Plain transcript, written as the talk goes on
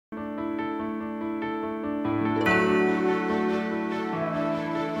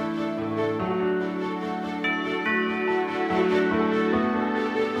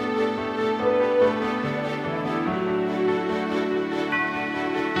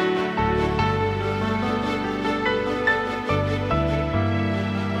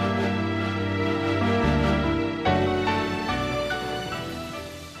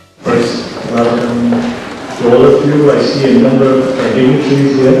First, welcome to all of you. I see a number of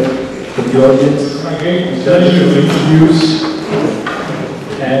dignitaries here from the audience. My great pleasure to introduce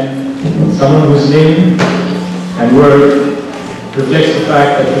and someone whose name and work reflects the fact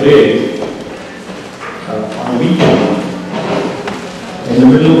that today, on a weekend, in the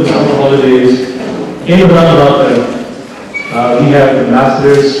middle of the summer holidays, in Ulaanbaatar, we have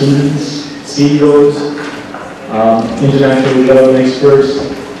ambassadors, students, CEOs, international development experts,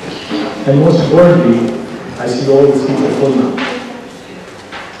 and most importantly, I see all these people full now.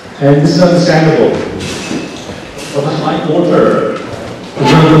 And this is understandable. Professor Mike Walter is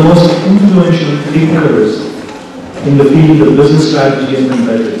one of the most influential thinkers in the field of business strategy and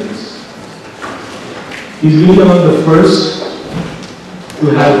competitiveness. He's really among the first to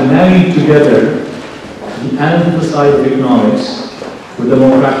have married together the analytical side of economics with the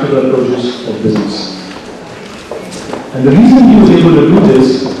more practical approaches of business. And the reason he was able to do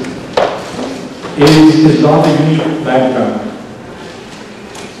this is his rather unique background.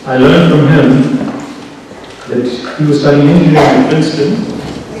 I learned from him that he was studying engineering in Princeton,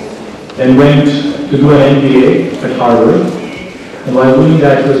 then went to do an MBA at Harvard, and while doing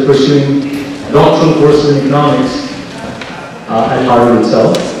that he was pursuing doctoral courses in economics at Harvard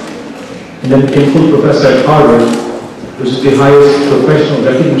itself, and then became full professor at Harvard, which is the highest professional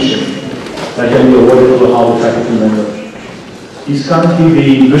recognition that can be awarded to a Harvard faculty member. He's currently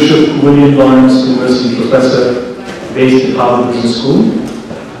the Bishop William Lawrence University professor based at Harvard Business School.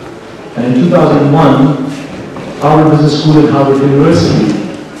 And in 2001, Harvard Business School and Harvard University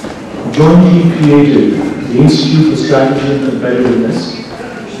jointly created the Institute for Strategy and Competitiveness,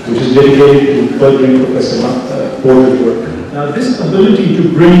 which is dedicated to furthering Professor Porter's work. Now, this ability to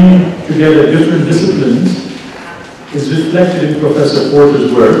bring together different disciplines is reflected in Professor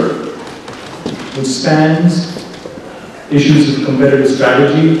Porter's work, which spans issues of competitive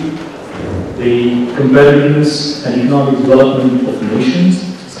strategy, the competitiveness and economic development of nations,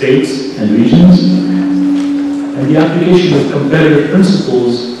 states, and regions, and the application of competitive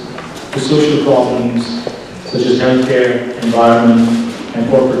principles to social problems such as healthcare, environment, and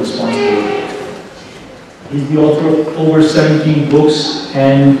corporate responsibility. He's the author of over 17 books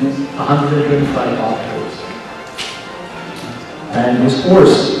and 125 articles. And his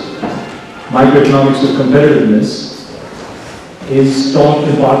course, Microeconomics of Competitiveness, is taught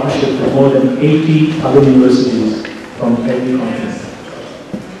in partnership with more than 80 other universities from every continent,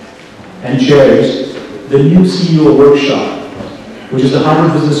 and chairs the new CEO workshop, which is the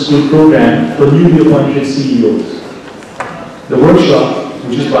Harvard Business School program for newly appointed CEOs. The workshop,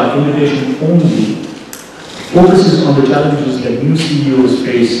 which is by invitation only, focuses on the challenges that new CEOs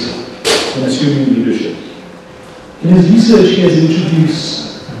face in assuming leadership. In his research, he has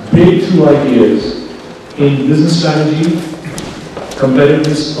introduced breakthrough ideas in business strategy,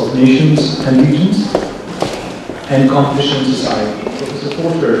 competitiveness of nations and regions, and competition in society. Professor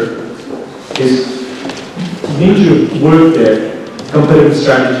Porter, his major work there, competitive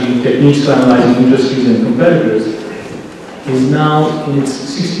strategy, techniques for analyzing industries and competitors, is now in its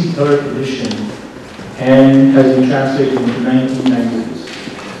 63rd edition and has been translated into 19 languages.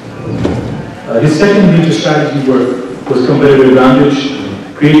 His second major strategy work was competitive advantage,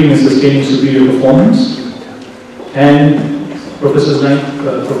 creating and sustaining superior performance, and Professor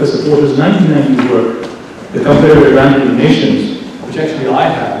Porter's 1990 work, The Competitive Advantage of Nations, which actually I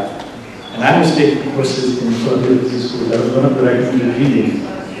have, and I was taking courses in Columbia Business School. That was one of the recommended readings.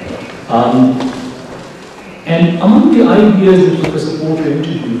 And among the ideas that Professor Porter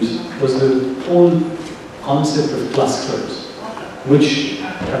introduced was the whole concept of clusters, which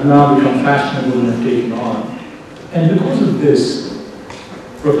have now become fashionable and have taken on. And because of this,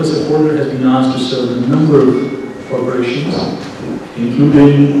 Professor Porter has been asked to serve a number of corporations,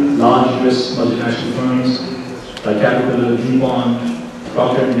 including large US multinational firms like Caterpillar, DuPont,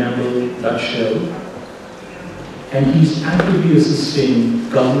 Procter & Gamble, Dutch Shell. And he's actively assisting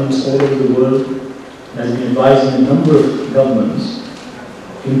governments all over the world and has been advising a number of governments,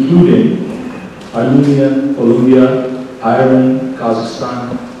 including Armenia, Colombia, Ireland,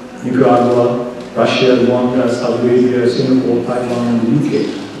 Kazakhstan, Nicaragua, Russia, Rwanda, Saudi Arabia, Singapore, Taiwan, and the UK.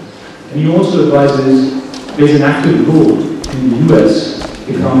 And he also plays an active role in the US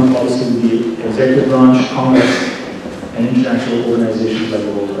economic policy with the executive branch, Congress, and international organizations like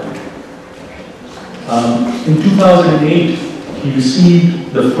the World Bank. In 2008, he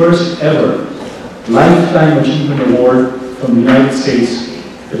received the first ever Lifetime Achievement Award from the United States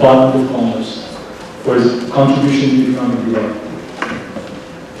Department of Commerce for his contribution to economic development.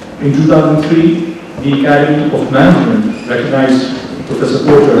 In 2003, the Academy of Management recognized Professor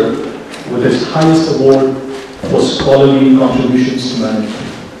Porter with his highest award for scholarly contributions to management.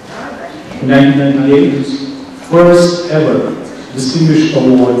 in 1998 his first ever distinguished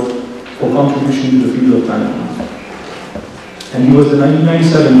award for contribution to the field of management. And he was the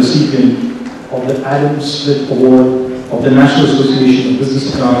 1997 recipient of the Adam Smith Award of the National Association of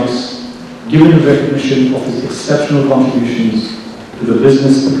Business Economics, given in recognition of his exceptional contributions to the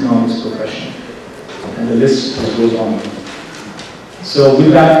business economics profession. And the list goes on. So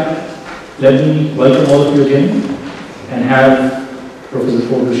with that, let me welcome all of you again and have Professor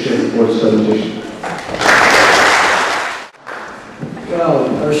Prof share for his presentation. Well,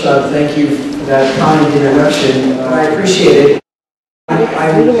 Arshad, thank you for that kind introduction. I appreciate it.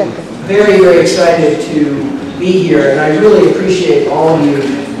 I'm very, very excited to be here, and I really appreciate all of you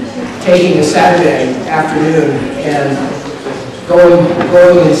taking a Saturday afternoon and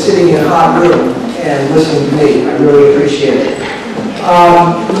going and sitting in a hot room and listening to me. I really appreciate it.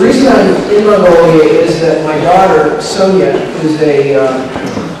 The reason I'm in Mongolia is that my daughter, Sonia, who's a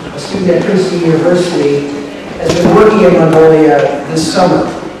student at Princeton University, has been working in Mongolia this summer.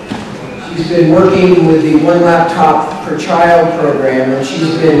 She's been working with the One Laptop Per Child program, and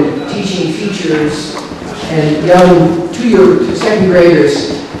she's been teaching teachers and young second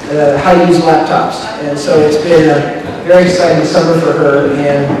graders how to use laptops. And so it's been a very exciting summer for her,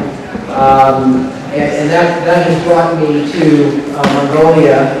 and that has brought me to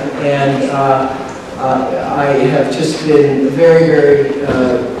Mongolia, and I have just been very, very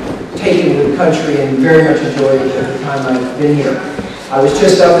taken with the country and very much enjoyed the time I've been here. I was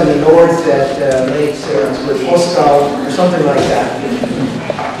just up in the north at Lake Moscow or something like that.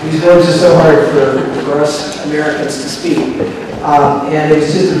 These words are so hard for us Americans to speak. And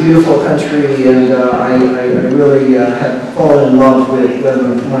it's just a beautiful country, and I really have fallen in love with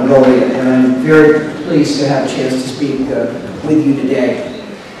Mongolia, and I'm very pleased to have a chance to speak with you today.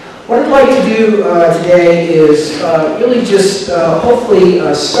 What I'd like to do today is really just hopefully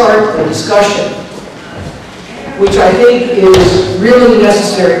start a discussion which I think is really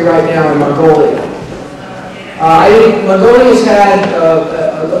necessary right now in Mongolia. I think Mongolia has had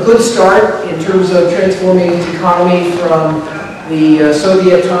a good start in terms of transforming its economy from the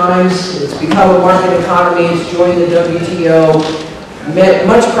Soviet times. It's become a market economy, it's joined the WTO.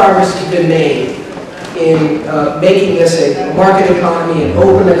 Much progress has been made in making this a market economy, an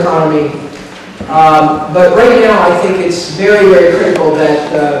open economy. But right now I think it's very, very critical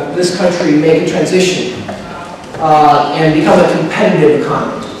that this country make a transition and become a competitive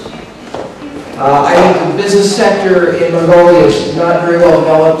economy. I think the business sector in Mongolia is not very well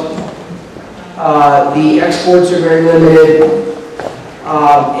developed. The exports are very limited.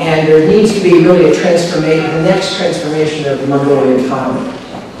 And there needs to be really a transformation, the next transformation of the Mongolian economy.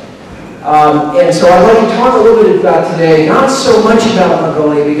 And so I'd like to talk a little bit about today, not so much about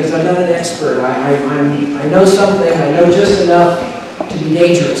Mongolia because I'm not an expert. I know something, I know just enough to be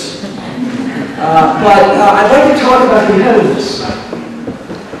dangerous. But I'd like to talk about competitiveness.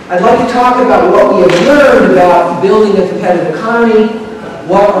 I'd like to talk about what we have learned about building a competitive economy,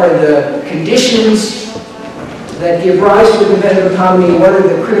 what are the conditions that give rise to a competitive economy, what are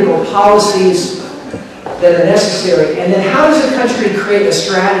the critical policies that are necessary, and then how does a country create a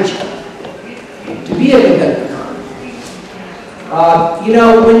strategy to be a competitive economy? You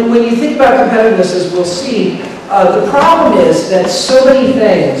know, when you think about competitiveness, as we'll see, the problem is that so many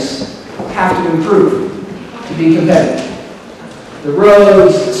things have to improve to be competitive. The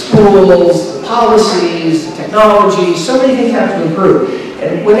roads, the schools, the policies, the technology, so many things have to improve.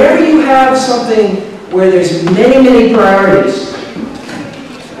 And whenever you have something where there's many, many priorities,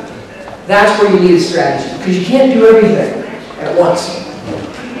 that's where you need a strategy. Because you can't do everything at once.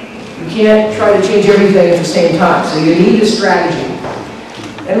 You can't try to change everything at the same time. So you need a strategy.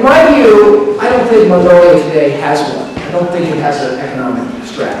 In my view, I don't think Mongolia today has one. I don't think it has an economic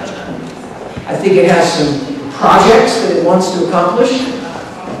strategy. I think it has some projects that it wants to accomplish.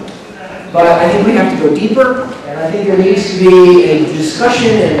 But I think we have to go deeper. And I think there needs to be a discussion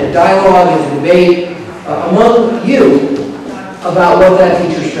and a dialogue and a debate among you about what that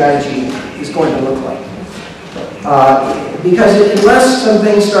future strategy is going to look like. Because unless some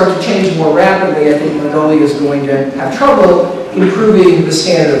things start to change more rapidly, I think Mongolia is going to have trouble improving the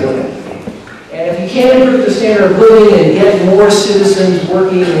standard of living. And if you can't improve the standard of living and get more citizens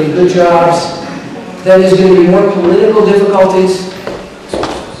working in good jobs, then there's going to be more political difficulties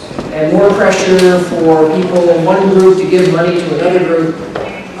and more pressure for people in one group to give money to another group.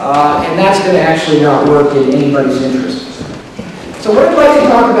 And that's going to actually not work in anybody's interest. So what I'd like to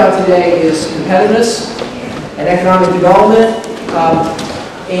talk about today is competitiveness and economic development.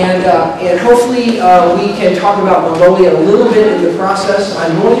 And hopefully we can talk about Mongolia a little bit in the process.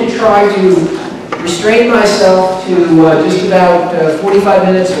 I'm going to try to restrained myself to just about 45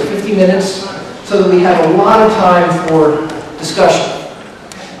 minutes or 50 minutes so that we have a lot of time for discussion.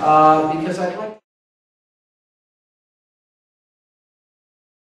 Because I'd like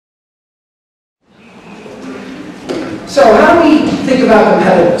So how do we think about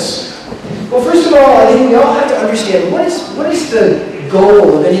competitiveness? Well, first of all, I think we all have to understand what is the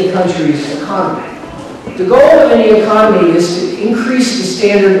goal of any country's economy. The goal of any economy is to increase the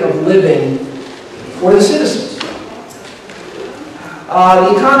standard of living for the citizens.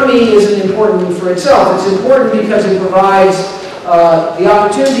 The economy isn't important for itself. It's important because it provides the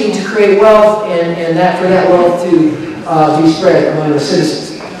opportunity to create wealth and for that wealth to be spread among the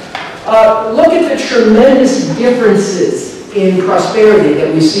citizens. Look at the tremendous differences in prosperity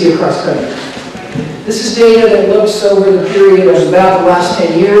that we see across countries. This is data that looks over the period of about the last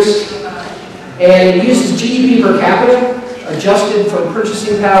 10 years, and it uses GDP per capita, adjusted for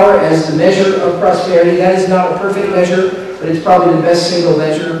purchasing power as the measure of prosperity. That is not a perfect measure, but it's probably the best single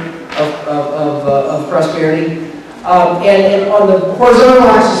measure of prosperity. And on the horizontal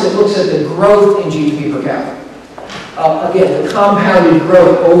axis, it looks at the growth in GDP per capita. Again, the compounded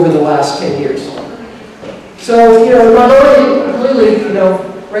growth over the last 10 years. So, Mongolia, clearly,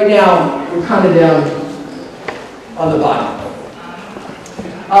 right now, we're kind of down on the bottom.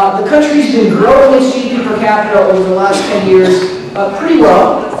 The country's been growing its GDP per capita over the last 10 years pretty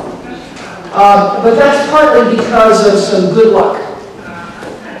well, but that's partly because of some good luck.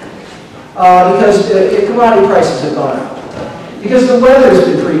 Because commodity prices have gone up. Because the weather's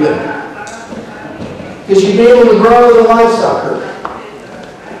been pretty good. Because you've been able to grow the livestock herd.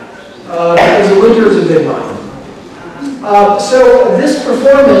 Because the winters have been mine. So this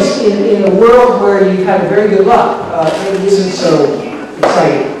performance in a world where you've had very good luck maybe isn't so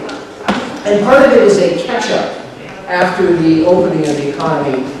exciting. And part of it is a catch-up after the opening of the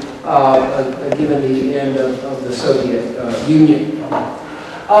economy given the end of the Soviet Union.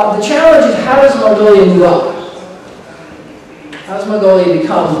 The challenge is, how does Mongolia move up? How does Mongolia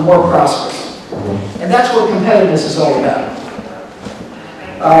become more prosperous? And that's what competitiveness is all about.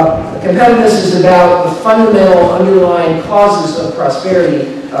 Competitiveness is about the fundamental underlying causes of prosperity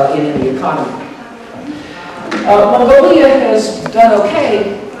in the economy. Mongolia has done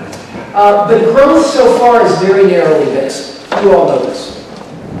okay, but growth so far is very narrowly based. You all know this.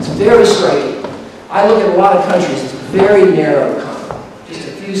 It's very striking. I look at a lot of countries, it's a very narrow economy. Just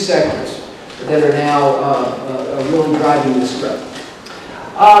a few sectors that are now really driving this growth.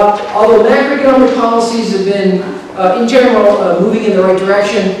 Although macroeconomic policies have been, in general, moving in the right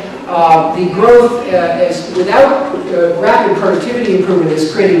direction, the growth without rapid productivity improvement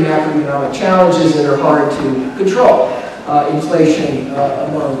is creating macroeconomic challenges that are hard to control. Inflation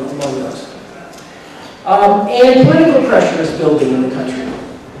among those. And political pressure is building in the country.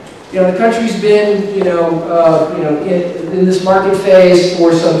 The country's been, in this market phase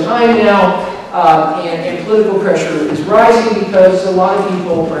for some time now. And political pressure is rising because a lot of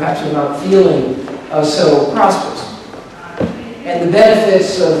people perhaps are not feeling so prosperous. And the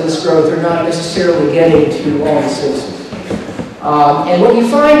benefits of this growth are not necessarily getting to all the citizens. And what you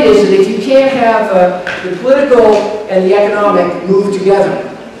find is that if you can't have the political and the economic move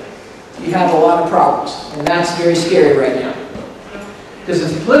together, you have a lot of problems. And that's very scary right now. Because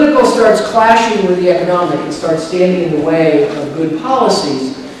if the political starts clashing with the economic and starts standing in the way of good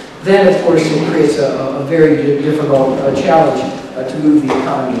policies, then, of course, it creates a very difficult challenge to move the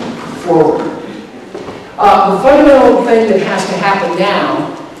economy forward. The fundamental thing that has to happen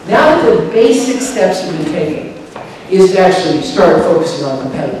now that the basic steps have been taken, is to actually start focusing on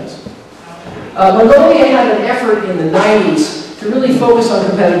competitiveness. Mongolia had an effort in the 90s to really focus on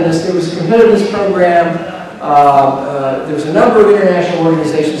competitiveness. There was a competitiveness program. There was a number of international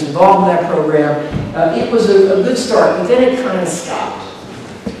organizations involved in that program. It was a good start, but then it kind of stopped.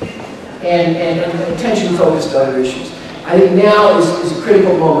 And attention focused on other issues. I think now is a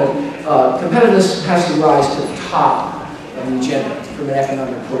critical moment. Competitiveness has to rise to the top of the agenda from an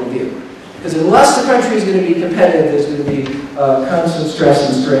economic point of view. Because unless the country is going to be competitive, there's going to be constant stress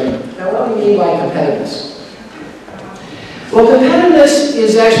and strain. Now, what do we mean by competitiveness? Well, competitiveness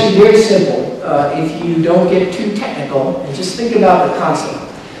is actually very simple if you don't get too technical and just think about the concept.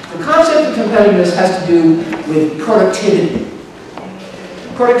 The concept of competitiveness has to do with productivity.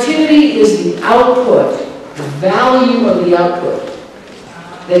 Productivity is the output, the value of the output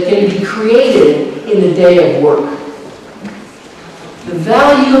that can be created in a day of work. The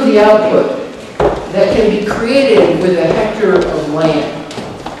value of the output that can be created with a hectare of land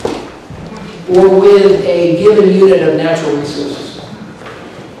or with a given unit of natural resources.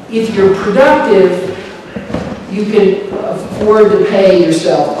 If you're productive, you can afford to pay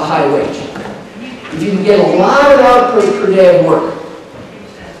yourself a high wage. If you can get a lot of output per day of work,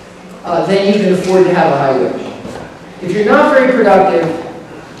 then you can afford to have a high wage. If you're not very productive,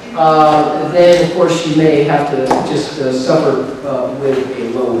 then of course you may have to just suffer with a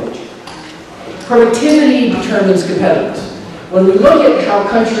low wage. Productivity determines competitiveness. When we look at how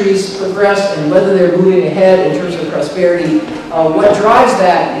countries progress and whether they're moving ahead in terms of prosperity, what drives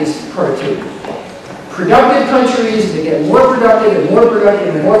that is productivity. Productive countries that get more productive and more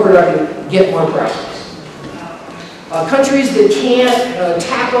productive and more productive get more prosperous. Countries that can't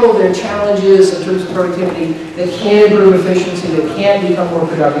tackle their challenges in terms of productivity, that can't improve efficiency, that can't become more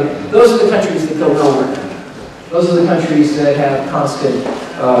productive, those are the countries that go nowhere. Those are the countries that have constant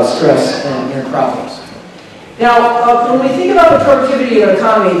stress and problems. Now, when we think about the productivity of an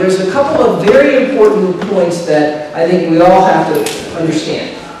economy, there's a couple of very important points that I think we all have to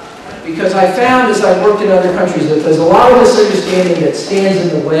understand. Because I found, as I've worked in other countries, that there's a lot of misunderstanding that stands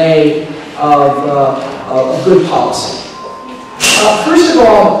in the way of good policy. First of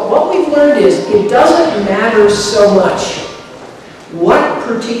all, what we've learned is it doesn't matter so much what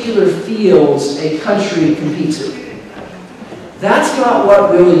particular fields a country competes in. That's not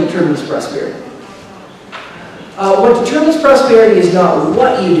what really determines prosperity. What determines prosperity is not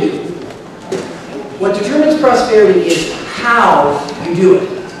what you do. What determines prosperity is how you do it.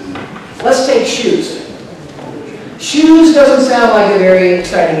 Let's take shoes. Shoes doesn't sound like a very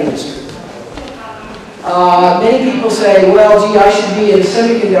exciting industry. Many people say, well, gee, I should be in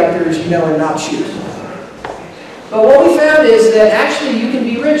semiconductors, you know, and not shoes. But what we found is that actually you can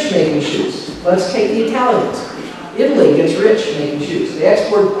be rich making shoes. Let's take the Italians. Italy gets rich making shoes. They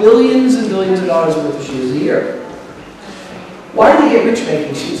export billions and billions of dollars worth of shoes a year. Why do they get rich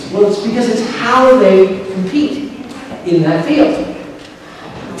making shoes? Well, it's because it's how they compete in that field.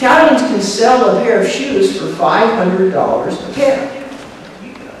 Italians can sell a pair of shoes for $500 a pair.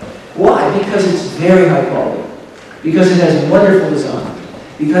 Why? Because it's very high quality. Because it has wonderful design.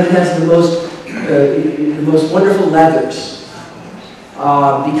 Because it has the most wonderful leathers.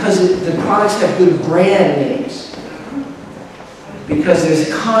 Because the products have good brand names. Because there's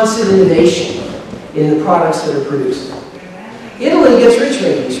constant innovation in the products that are produced. Italy gets rich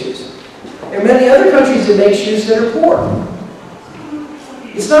making shoes. There are many other countries that make shoes that are poor.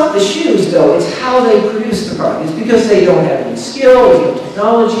 It's not the shoes, though, it's how they produce the product. It's because they don't have any skill, there's no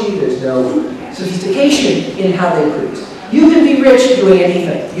technology, there's no sophistication in how they produce. You can be rich doing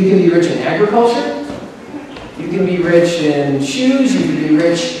anything. You can be rich in agriculture, you can be rich in shoes, you can be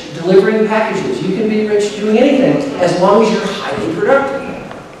rich delivering packages, you can be rich doing anything as long as you're highly productive.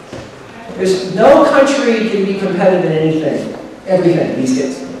 There's no country can be competitive in anything, everything these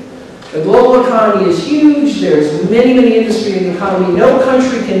days. The global economy is huge. There's many, many industries in the economy. No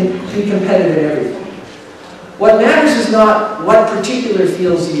country can be competitive in everything. What matters is not what particular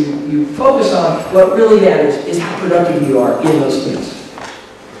fields you focus on. What really matters is how productive you are in those fields.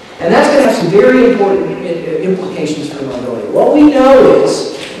 And that's going to have some very important implications for Mongolia. What we know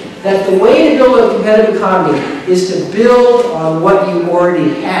is that the way to build a competitive economy is to build on what you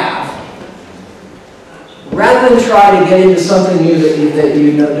already have, rather than try to get into something new that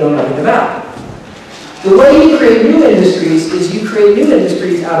you don't know nothing about. The way you create new industries is you create new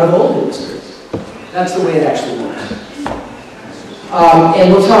industries out of old industries. That's the way it actually works.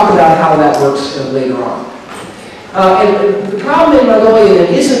 And we'll talk about how that works later on. And the problem in Mongolia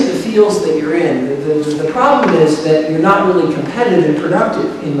isn't the fields that you're in. The problem is that you're not really competitive and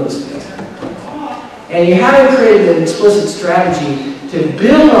productive in those fields. And you haven't created an explicit strategy to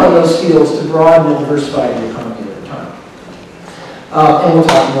build on those fields to broaden and diversify the economy over time. And we'll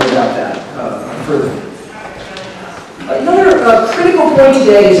talk more about that further. Another critical point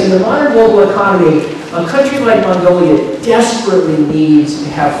today is in the modern global economy, a country like Mongolia desperately needs to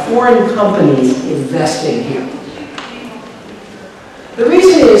have foreign companies investing here. The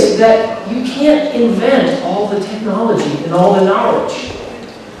reason is that you can't invent all the technology and all the knowledge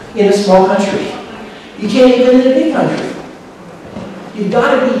in a small country. You can't even in a big country. You've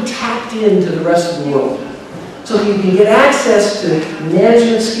got to be tapped into the rest of the world so that you can get access to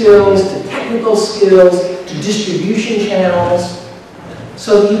management skills, to technical skills, to distribution channels,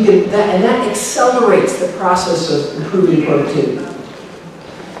 so that you can, and that accelerates the process of improving productivity.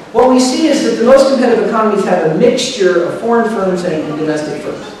 What we see is that the most competitive economies have a mixture of foreign firms and domestic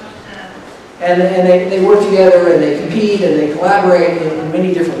firms. And they work together and they compete and they collaborate in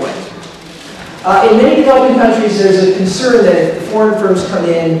many different ways. In many developing countries, there's a concern that if the foreign firms come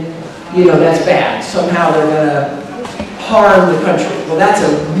in, you know, that's bad. Somehow they're going to harm the country. Well, that's a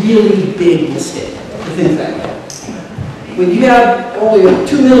really big mistake to think that way. When you have only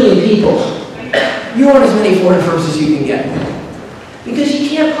 2 million people, you want as many foreign firms as you can get. Because you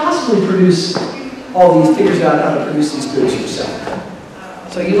can't possibly produce all these, figures out how to produce these goods yourself.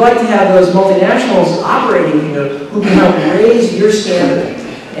 So you'd like to have those multinationals operating here who can help raise your standard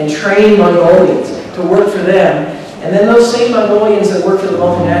and train Mongolians to work for them. And then those same Mongolians that work for the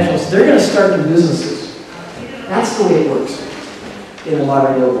multinationals, they're going to start new businesses. That's the way it works in the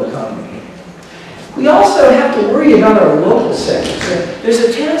modern global economy. We also have to worry about our local sectors. There's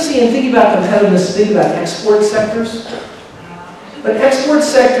a tendency in thinking about competitiveness to think about export sectors. But export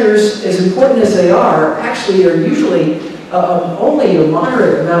sectors, as important as they are, actually are usually only a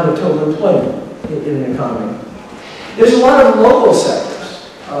moderate amount of total employment in an economy. There's a lot of local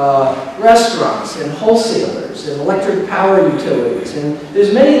sectors, restaurants and wholesalers and electric power utilities, and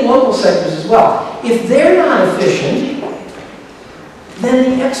there's many local sectors as well. If they're not efficient,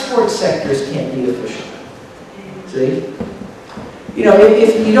 then the export sectors can't be efficient. See? You know,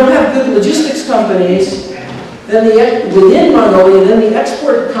 if you don't have good logistics companies, then within Mongolia, then the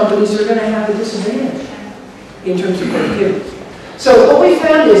export companies are going to have a disadvantage in terms of productivity. So what we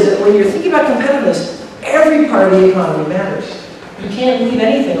found is that when you're thinking about competitiveness, every part of the economy matters. You can't leave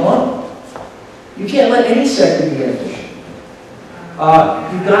anything alone. You can't let any sector be inefficient.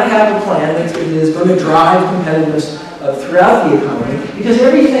 You've got to have a plan that is going to drive competitiveness throughout the economy, because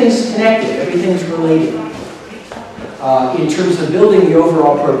everything's connected, everything's related in terms of building the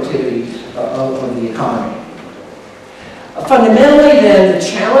overall productivity of the economy. Fundamentally, then, the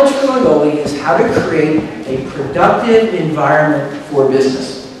challenge for Mongolia is how to create a productive environment for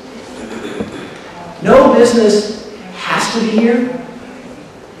business. No business has to be here.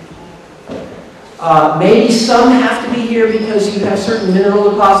 Maybe some have to be here because you have certain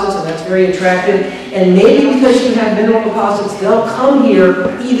mineral deposits, and that's very attractive. And maybe because you have mineral deposits, they'll come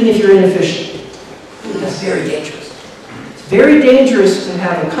here even if you're inefficient. That's very dangerous. It's very dangerous to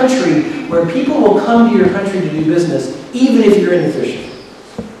have a country where people will come to your country to do business even if you're inefficient.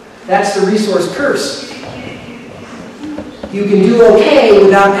 That's the resource curse. You can do okay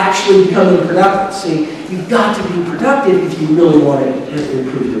without actually becoming productive. See, you've got to be productive if you really want to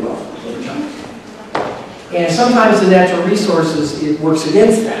improve your wealth over time. And sometimes the natural resources, it works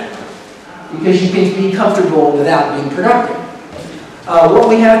against that, because you can be comfortable without being productive. What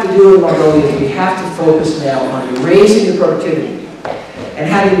we have to do in Mongolia is we have to focus now on raising the productivity. And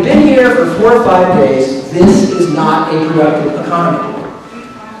having been here for 4 or 5 days, this is not a productive economy.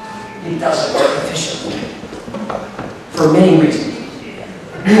 It doesn't work efficiently for many reasons.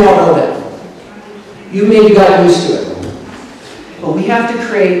 You all know that. You maybe got used to it. But we have to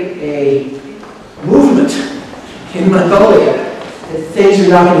create a movement in Mongolia that things are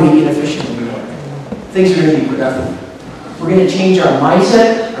not going to be inefficient anymore. Things are going to be productive. We're going to change our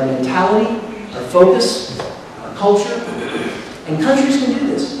mindset, our mentality, our focus, our culture. And countries can do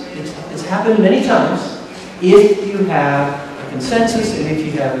this. It's happened many times if you have a consensus and if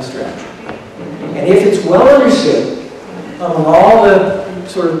you have a strategy. And if it's well understood among all the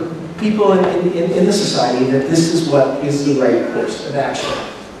sort of people in the society that this is what is the right course of action.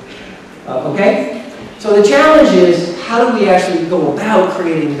 Okay? So the challenge is, how do we actually go about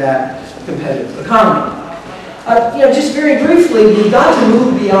creating that competitive economy? Just very briefly, we've got to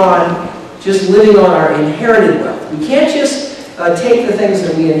move beyond just living on our inherited wealth. We can't just take the things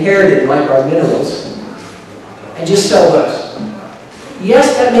that we inherited, like our minerals, and just sell those.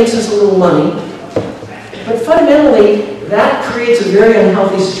 Yes, that makes us a little money, but fundamentally, that creates a very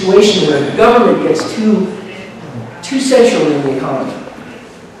unhealthy situation where the government gets too central in the economy.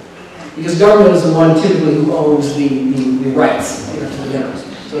 Because government is the one typically who owns the rights to the minerals.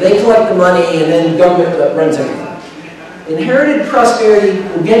 So they collect the money and then government runs everything. Inherited prosperity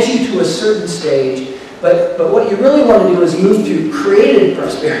will get you to a certain stage, but what you really want to do is move to created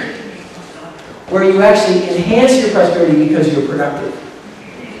prosperity, where you actually enhance your prosperity because you're productive.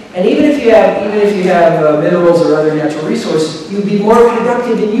 And even if you have minerals or other natural resources, you'll be more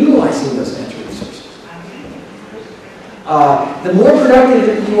productive in utilizing those natural resources. The more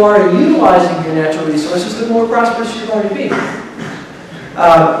productive you are in utilizing your natural resources, the more prosperous you're going to be.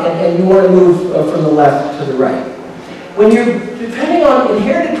 And you want to move from the left to the right. When you're depending on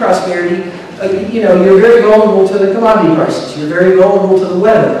inherited prosperity, you're very vulnerable to the commodity prices. You're very vulnerable to the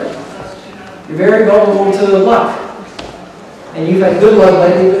weather. You're very vulnerable to the luck. And you've had good luck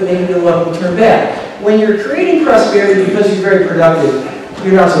lately, but maybe the luck will turn bad. When you're creating prosperity because you're very productive,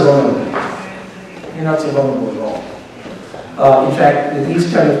 you're not so vulnerable. You're not so vulnerable at all. In fact,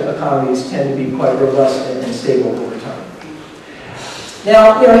 these kind of economies tend to be quite robust and stable over time.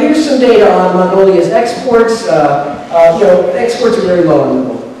 Now, here's some data on Mongolia's exports. Exports are very low in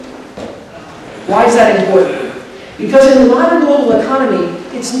Mongolia. Why is that important? Because in the modern global economy,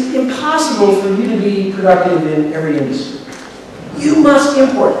 it's impossible for you to be productive in every industry. You must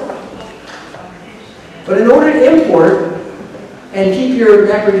import. But in order to import and keep your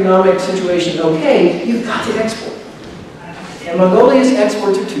macroeconomic situation okay, you've got to export. And Mongolia's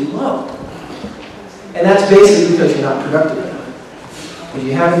exports are too low. And that's basically because you're not productive enough. Because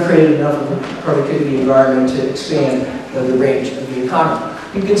you haven't created enough of a productivity environment to expand the range of the economy.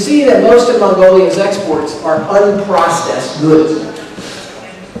 You can see that most of Mongolia's exports are unprocessed goods.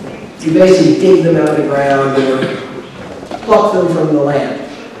 You basically dig them out of the ground or pluck them from the land.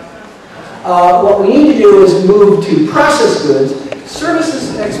 What we need to do is move to processed goods.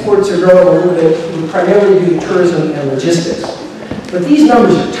 Services exports are growing a little bit, primarily due to tourism and logistics. But these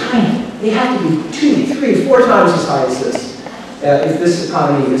numbers are tiny. They have to be 2, 3, 4 times as high as this if this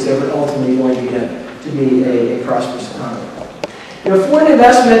economy is ever ultimately going to be a prosperous economy. You know, foreign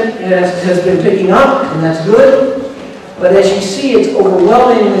investment has been picking up, and that's good. But as you see, it's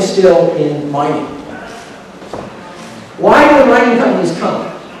overwhelmingly still in mining. Why do the mining companies come?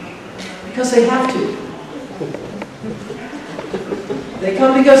 Because they have to. They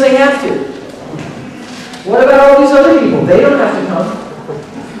come because they have to. What about all these other people? They don't have to come.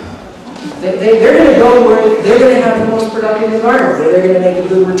 They're going to go where they're going to have the most productive environment, where they're going to make a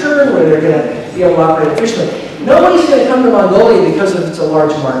good return, where they're going to be able to operate efficiently. Nobody's going to come to Mongolia because it's a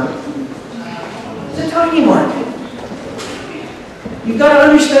large market. It's a tiny market. You've got to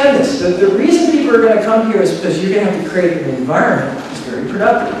understand this. The reason people are going to come here is because you're going to have to create an environment that's very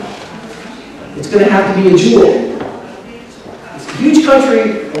productive. It's going to have to be a jewel. It's a huge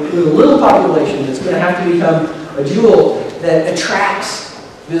country with a little population that's going to have to become a jewel that attracts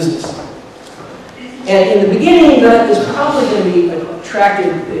business. And in the beginning, that is probably going to be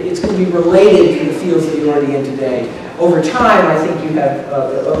attracted, it's going to be related to the fields that you're already in today. Over time, I think you have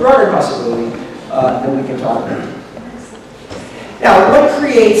a broader possibility that we can talk about. Now, what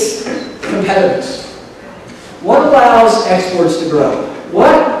creates competitiveness? What allows exports to grow?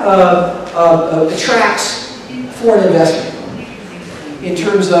 What attracts foreign investment in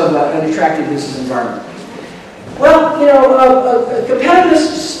terms of an attractive business environment? Well, you know,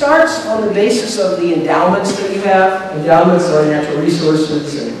 competitiveness starts on the basis of the endowments that you have. Endowments are natural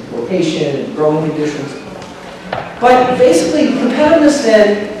resources and location and growing conditions. But basically, competitiveness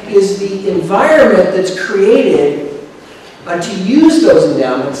then is the environment that's created to use those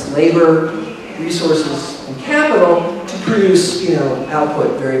endowments, labor, resources, and capital, to produce, you know,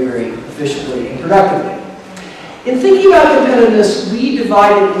 output very, very efficiently and productively. In thinking about competitiveness, we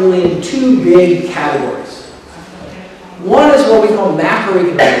divide it really into 2 big categories. One is what we call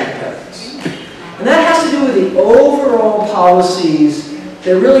macroeconomic competitiveness. And that has to do with the overall policies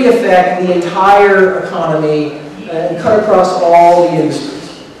that really affect the entire economy and cut across all the industries.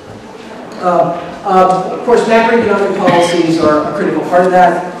 Of course, macroeconomic policies are a critical part of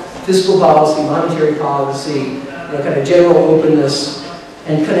that. Fiscal policy, monetary policy, you know, kind of general openness,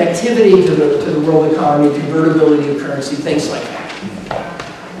 and connectivity to the world economy, convertibility of currency, things like that.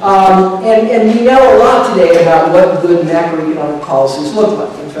 And we know a lot today about what good macroeconomic policies look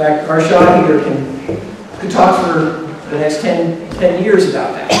like. In fact, our Shah here could talk for the next 10 years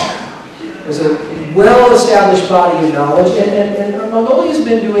about that. There's a well-established body of knowledge, and Mongolia's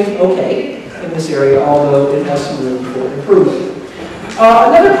been doing okay in this area, although it has some room for improvement.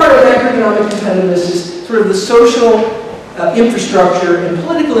 Another part of macroeconomic competitiveness is sort of the social infrastructure and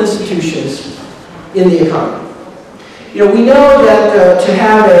political institutions in the economy. You know, we know that to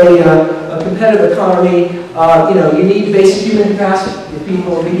have a competitive economy, you know, you need basic human capacity.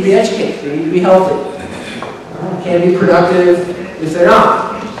 People need to be educated, they need to be healthy. Can't be productive if they're not.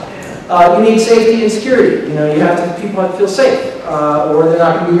 You need safety and security. You know, people have to feel safe, or they're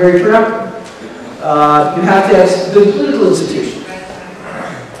not going to be very productive. You have to have good political institutions.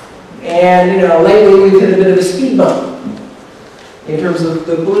 And, you know, lately we've hit a bit of a speed bump in terms of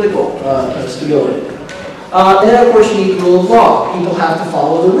the political stability. And then, of course, you need the rule of law. People have to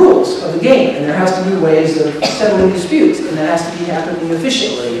follow the rules of the game, and there has to be ways of settling disputes, and that has to be happening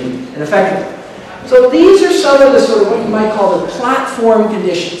efficiently and effectively. So these are some of the sort of what you might call the platform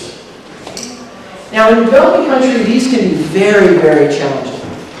conditions. Now, in a developing country, these can be very, very challenging.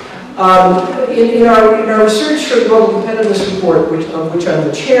 In our research for the Global Competitiveness Report, of which I'm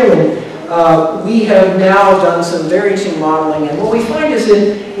the chairman, we have now done some very interesting modeling, and what we find is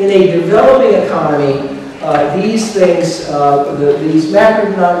in a developing economy, these things, these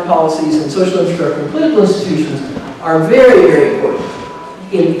macroeconomic policies and social infrastructure and political institutions are very, very important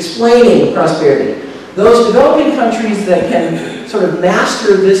in explaining prosperity. Those developing countries that can sort of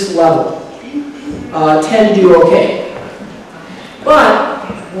master this level tend to do okay. But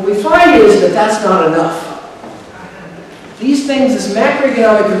what we find is that that's not enough. These things, this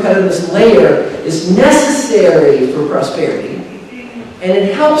macroeconomic competitiveness layer, is necessary for prosperity, And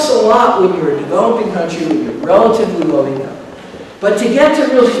it helps a lot when you're a developing country, when you're relatively low income. But to get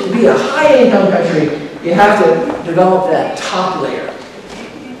to really be a high-income country, you have to develop that top layer,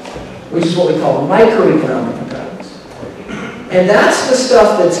 which is what we call microeconomic competitiveness. And that's the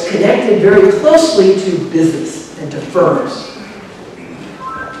stuff that's connected very closely to business and to firms.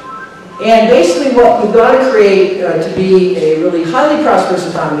 And basically what we've got to create to be a really highly prosperous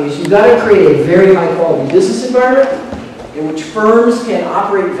economy is you've got to create a very high-quality business environment in which firms can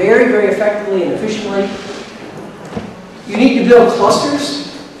operate very, very effectively and efficiently. You need to build clusters.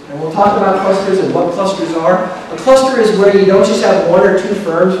 And we'll talk about clusters and what clusters are. A cluster is where you don't just have one or two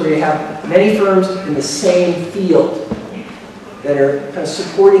firms, where you have many firms in the same field that are kind of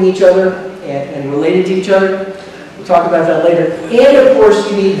supporting each other and related to each other. We'll talk about that later. And of course,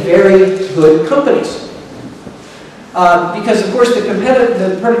 you need very good companies. Because of course,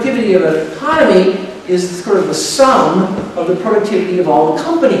 the productivity of an economy is sort of the sum of the productivity of all the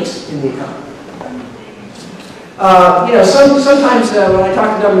companies in the economy. Sometimes when I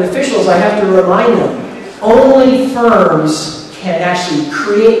talk to government officials, I have to remind them, only firms can actually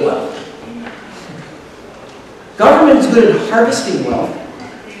create wealth. Government is good at harvesting wealth,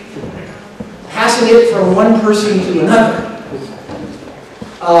 passing it from one person to another.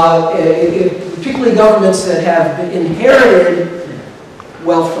 Particularly governments that have inherited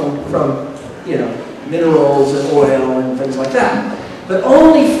wealth from minerals and oil and things like that. But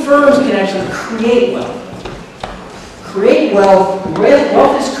only firms can actually create wealth.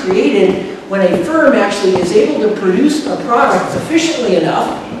 Wealth is created when a firm actually is able to produce a product efficiently enough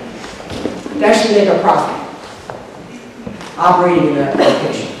to actually make a profit operating in that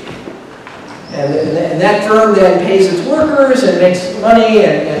location. And that firm then pays its workers and makes money,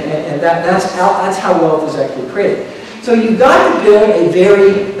 and that's how wealth is actually created. So you've got to build a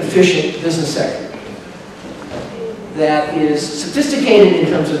very efficient business sector that is sophisticated in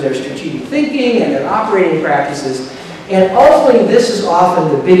terms of their strategic thinking and their operating practices. And ultimately, this is often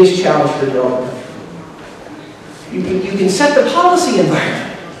the biggest challenge for development. You can set the policy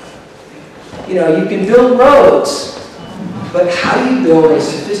environment. You can build roads. But how do you build a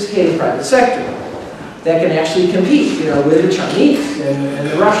sophisticated private sector that can actually compete, with the Chinese and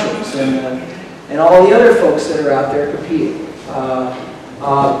the Russians and all the other folks that are out there competing?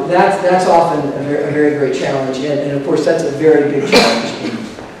 That's often a very great challenge. And of course, that's a very big challenge in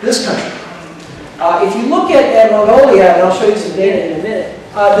this country. If you look at Mongolia, and I'll show you some data in a minute,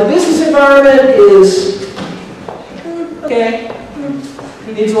 the business environment is okay.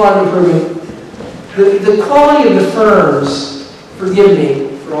 It needs a lot of improvement. The quality of the firms, forgive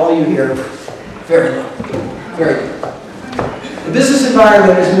me for all you here, very low, very low. The business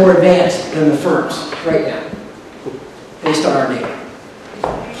environment is more advanced than the firms right now, based on our data.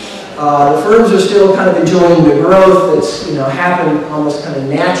 The firms are still kind of enjoying the growth that's happened almost kind of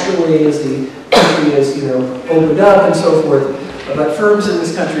naturally as the country has opened up and so forth. But firms in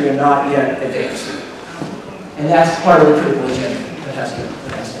this country are not yet advanced, and that's part of the critical agenda that has to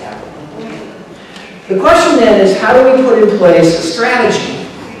happen. The question then is, how do we put in place a strategy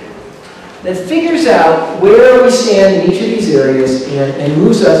that figures out where we stand in each of these areas and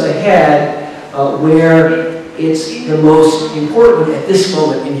moves us ahead where it's the most important at this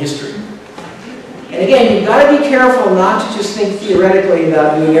moment in history? And again, you've got to be careful not to just think theoretically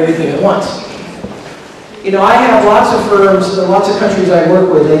about doing everything at once. I have lots of firms and lots of countries I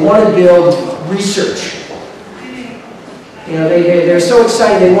work with, they want to build research. They're so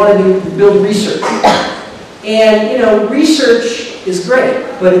excited, they want to build research. And, research is great,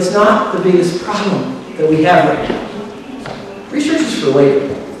 but it's not the biggest problem that we have right now. Research is for later.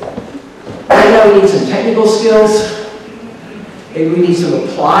 Right now we need some technical skills. Maybe we need some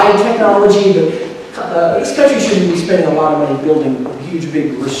applied technology, but this country shouldn't be spending a lot of money building a huge,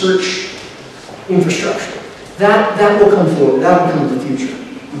 big research infrastructure. That will come forward. That will come in the future.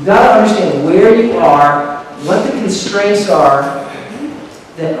 You've got to understand where you are, what the constraints are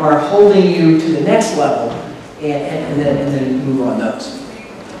that are holding you to the next level, and then move on those.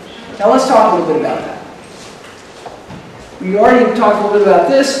 Now let's talk a little bit about that. We already talked a little bit about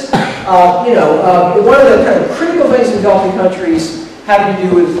this. One of the kind of critical things in developing countries having to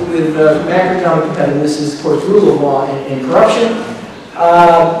do with macroeconomic competitiveness is, of course, rule of law and corruption.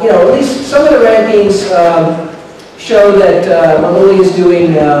 At least some of the rankings show that Mongolia is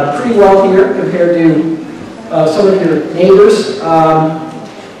doing pretty well here compared to some of your neighbors.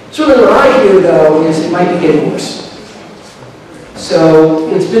 Sort of what I hear, though, is it might be getting worse. So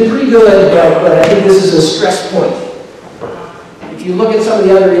it's been pretty good, but I think this is a stress point. If you look at some of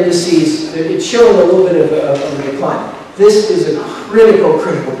the other indices, it's showing a little bit of a decline. This is a critical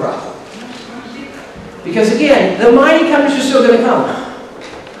problem. Because again, the mining companies are still going to come.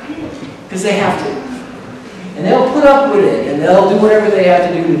 because they have to. And they'll put up with it, and they'll do whatever they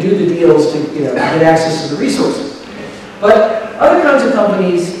have to do the deals to get access to the resources. But other kinds of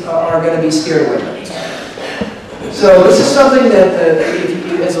companies are going to be scared away. So this is something that,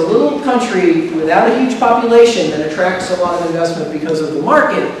 as a little country without a huge population that attracts a lot of investment because of the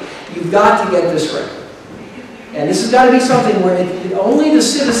market, you've got to get this right. And this has got to be something where only the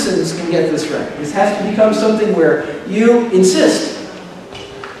citizens can get this right. This has to become something where you insist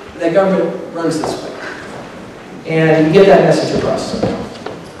that government runs this way. And you get that message across.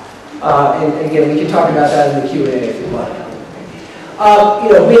 And again, we can talk about that in the Q&A if you want.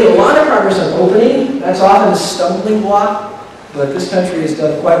 We made a lot of progress on opening. That's often a stumbling block, but this country has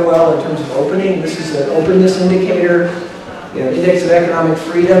done quite well in terms of opening. This is an openness indicator, index of economic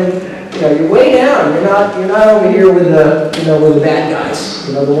freedom. You're way down. You're not over here with the with the bad guys.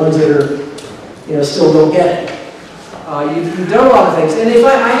 The ones that are still don't get it. You've done a lot of things, and if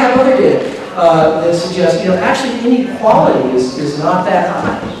I have other data that suggest actually inequality is not that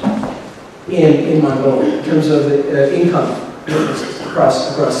high in Mongolia in terms of income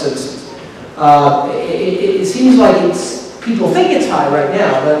across citizens. It seems like people think it's high right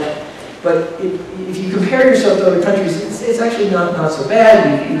now, but if you compare yourself to other countries, it's actually not so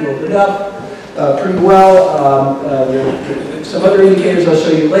bad. You've opened up pretty well. Some other indicators I'll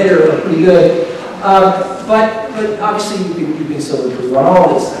show you later are pretty good. But obviously you can still improve on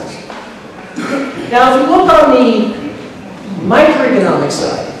all these things. Now, if you look on the microeconomic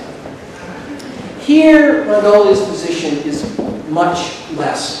side, here Mongolia's position is much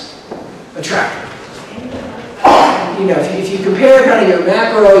less attractive. If you compare kind of your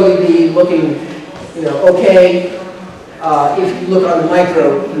macro, you'd be looking, okay. If you look on the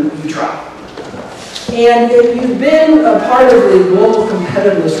micro, you drop. And you've been a part of the Global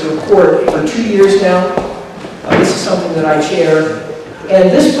Competitiveness Report for 2 years now. This is something that I chair. And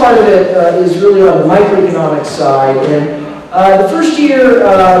this part of it is really on the microeconomic side. And the first year,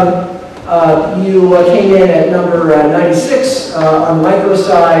 you came in at number 96 on the micro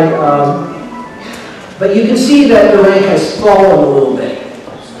side. But you can see that the rank has fallen a little bit.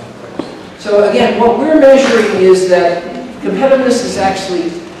 So again, what we're measuring is that competitiveness is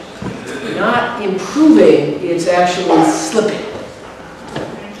actually not improving, it's actually slipping,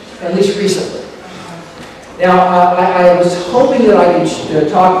 at least recently. Now, I was hoping that I could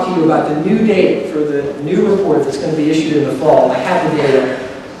talk to you about the new data for the new report that's going to be issued in the fall. I have the data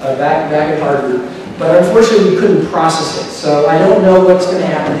back at Harvard, but unfortunately we couldn't process it. So I don't know what's going to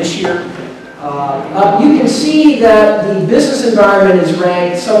happen this year. You can see that the business environment is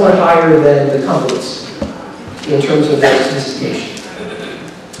ranked somewhat higher than the companies in terms of their sophistication.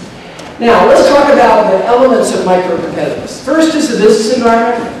 Now, let's talk about the elements of micro-competitiveness. First is the business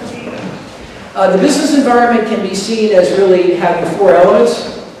environment. The business environment can be seen as really having 4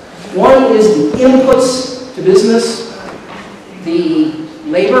 elements. One is the inputs to business, the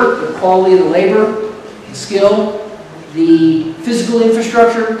labor, the quality of the labor, the skill, the physical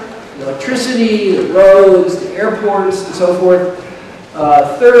infrastructure, the electricity, the roads, the airports, and so forth.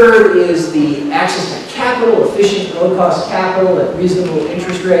 Third is the access to capital, efficient, low-cost capital at reasonable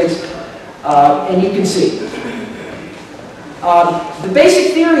interest rates. And you can see. The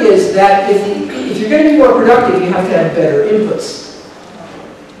basic theory is that if you're going to be more productive, you have to have better inputs.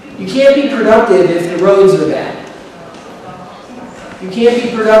 You can't be productive if the roads are bad. You can't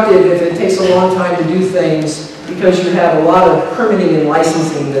be productive if it takes a long time to do things because you have a lot of permitting and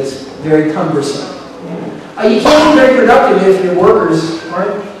licensing that's very cumbersome. You can't be very productive if your workers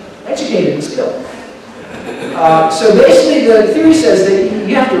aren't educated and skilled. So basically the theory says that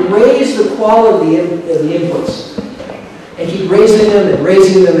you have to raise the quality of the inputs and keep raising them and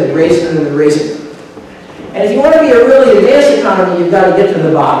raising them and raising them and raising them. And if you want to be a really advanced economy, you've got to get to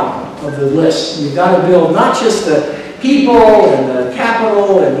the bottom of the list. You've got to build not just the people and the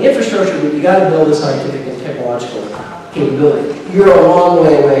capital and the infrastructure, but you've got to build the scientific and technological capability. You're a long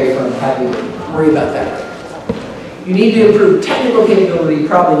way away from having to worry about that. You need to improve technical capability,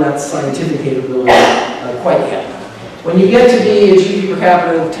 probably not scientific capability quite yet. When you get to be a GDP per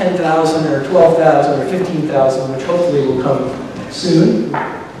capita of 10,000 or 12,000 or 15,000, which hopefully will come soon,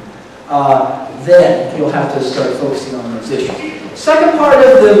 then you'll have to start focusing on those issues. Second part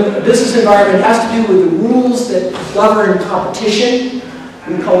of the business environment has to do with the rules that govern competition.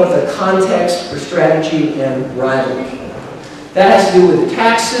 We call it the context for strategy and rivalry. That has to do with the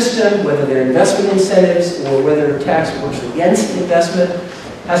tax system, whether they're investment incentives or whether tax works against investment.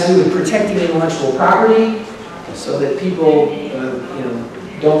 It has to do with protecting intellectual property so that people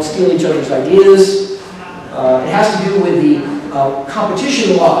don't steal each other's ideas. It has to do with the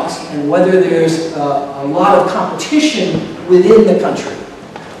competition laws and whether there's a lot of competition within the country.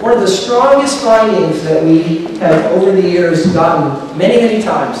 One of the strongest findings that we have over the years gotten many, many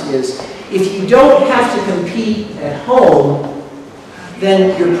times is if you don't have to compete at home,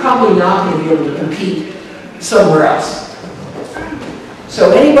 then you're probably not going to be able to compete somewhere else.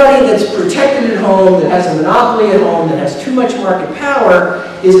 So anybody that's protected at home, that has a monopoly at home, that has too much market power,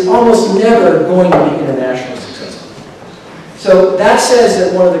 is almost never going to be internationally successful. So that says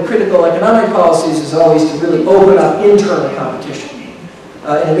that one of the critical economic policies is always to really open up internal competition.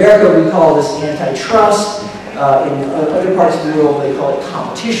 In America, we call this antitrust. In other parts of the world, they call it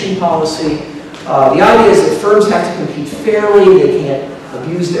competition policy. The idea is that firms have to compete fairly. They can't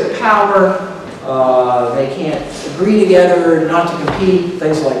abuse their power. They can't agree together not to compete,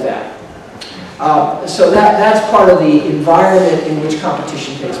 things like that. So that's part of the environment in which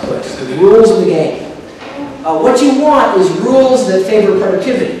competition takes place, the rules of the game. What you want is rules that favor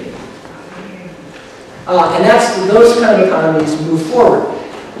productivity. And those kind of economies move forward.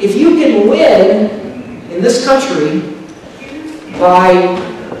 If you can win in this country by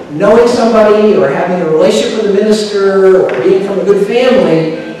knowing somebody or having a relationship with a minister or being from a good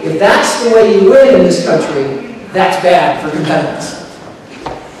family, if that's the way you win in this country, that's bad for competitiveness.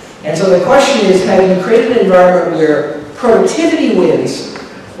 And so the question is, have you created an environment where productivity wins,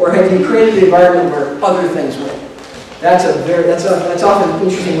 or have you created an environment where other things win? That's often an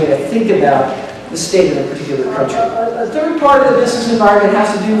interesting way to think about the state of a particular country. A third part of the business environment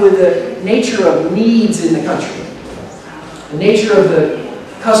has to do with the nature of needs in the country, the nature of the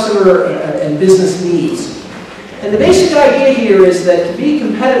customer and business needs. And the basic idea here is that to be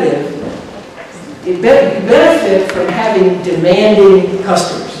competitive, you benefit from having demanding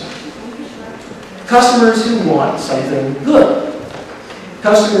customers. Customers who want something good.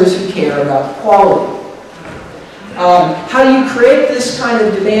 Customers who care about quality. How do you create this kind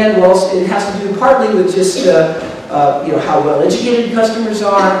of demand? Well, it has to do partly with just how well educated customers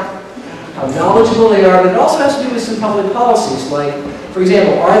are, how knowledgeable they are, but it also has to do with some public policies, like, for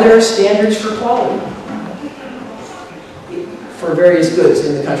example, are there standards for quality for various goods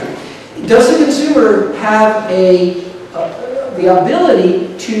in the country? Does the consumer have the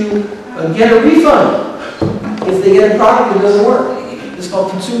ability to get a refund if they get a product that doesn't work? It's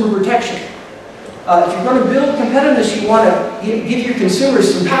called consumer protection. If you're going to build competitiveness, you want to give your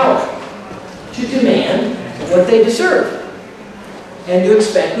consumers some power to demand what they deserve and to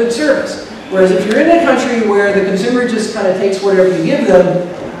expect good service. Whereas if you're in a country where the consumer just kind of takes whatever you give them,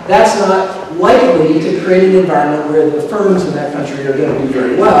 that's not likely to create an environment where the firms in that country are going to do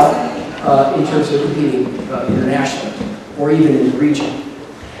very well in terms of competing internationally or even in the region.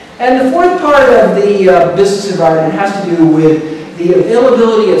 And the fourth part of the business environment has to do with the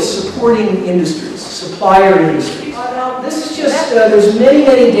availability of supporting industries, supplier industries. Now, this is just, there's many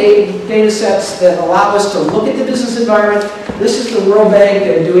data sets that allow us to look at the business environment. This is the World Bank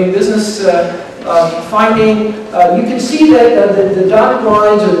doing business finding. You can see that the dotted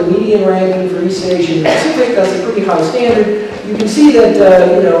lines are the median ranking for East Asia and Pacific. That's a pretty high standard. You can see that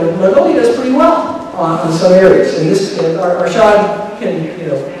Mongolia does pretty well on some areas. And this, Arshad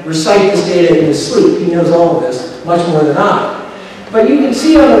can recite this data in his sleep. He knows all of this much more than I. But you can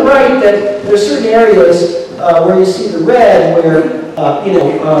see on the right that there are certain areas where you see the red where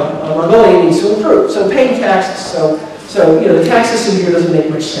Mongolia needs to improve. So paying taxes. So the tax system here doesn't make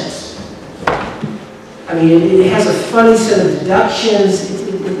much sense. I mean, it has a funny set of deductions.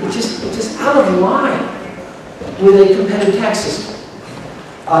 It's just out of line with a competitive tax system.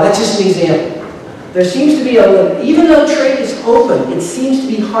 That's just an example. There seems to be even though trade is open, it seems to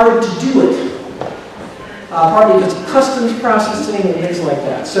be hard to do it. Partly because of customs processing and things like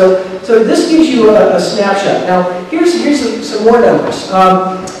that. So this gives you a snapshot. Now, here's some more numbers.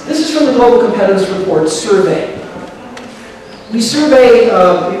 This is from the Global Competitiveness Report survey. We survey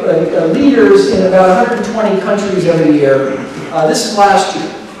leaders in about 120 countries every year. This is last year.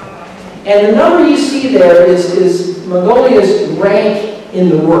 And the number you see there is Mongolia's rank in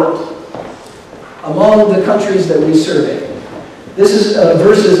the world among the countries that we survey. This is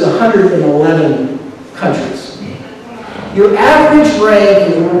versus 111 countries. Your average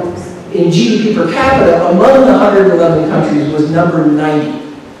rank in GDP per capita among the 111 countries was number 90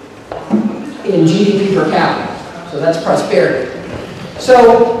 in GDP per capita. So that's prosperity.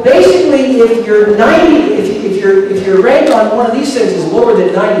 So basically, if you're 90, if your rank on one of these things is lower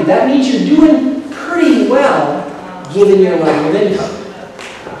than 90, that means you're doing pretty well given your level of income.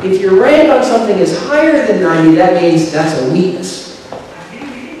 If your rank on something is higher than 90, that means that's a weakness.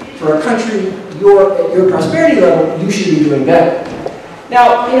 For a country at your prosperity level, you should be doing better.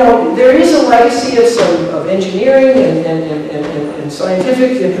 Now, there is a legacy of engineering and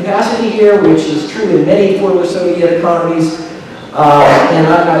scientific capacity here, which is true in many former Soviet economies.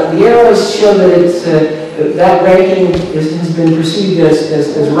 The arrows show that it's, that ranking has been perceived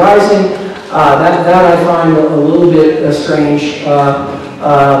as rising. That I find a little bit strange,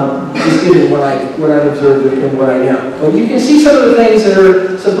 just given what I've observed and what I know. But you can see some of the things that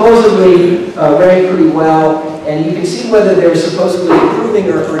are supposedly ranked pretty well, and you can see whether they're supposedly improving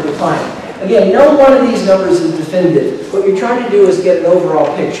or declining. Again, no one of these numbers is definitive. What you're trying to do is get an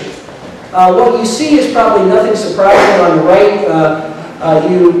overall picture. What you see is probably nothing surprising on the right.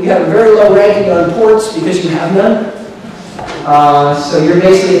 You have a very low ranking on ports because you have none. So you're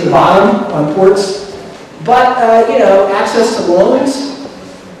basically at the bottom on ports. But, you know, access to loans,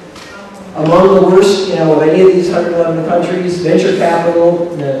 among the worst, you know, of any of these 111 countries. Venture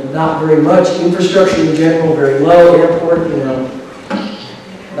capital, not very much. Infrastructure in general, very low. Airport, you know,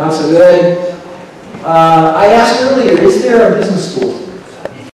 not so good. I asked earlier, is there a business school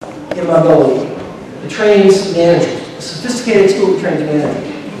in Mongolia that trains managers? A sophisticated school that trains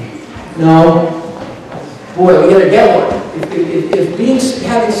managers? No. Boy, we gotta get one. If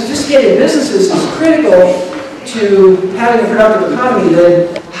having sophisticated businesses is critical to having a productive economy,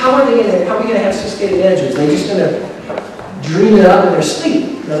 then how are we gonna have sophisticated managers? They're just gonna dream it up in their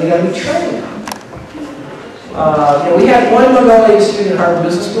sleep. No, they gotta be trained. You know, we had one Mongolian student at Harvard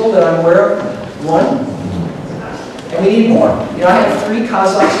Business School that I'm aware of. One. And we need more. You know, I had 3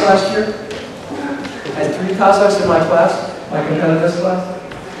 Kazakhs last year. I had 3 Kazakhs in my class, my competitiveness class.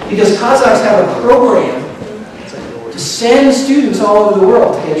 Because Kazakhs have a program to send students all over the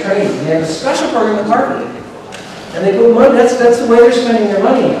world to get training. They have a special program at Harvard. And they put money, that's the way they're spending their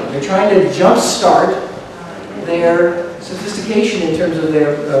money now. They're trying to jumpstart their sophistication in terms of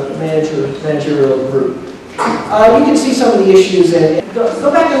their managerial group. You can see some of the issues, and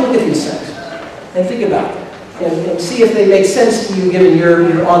go back and look at these things and think about it, and see if they make sense to you given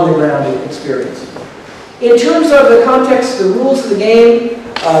your on-the-ground experience. In terms of the context, the rules of the game,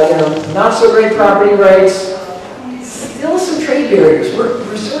 you know, not so great property rights, still some trade barriers.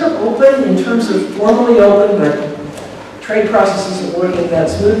 We're sort of open in terms of formally open, but trade process isn't working that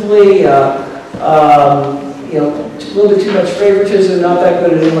smoothly. You know, a little bit too much favoritism, not that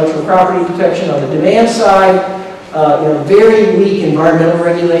good at intellectual property protection. On the demand side, you know, very weak environmental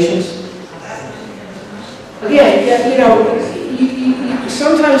regulations. Again, you know,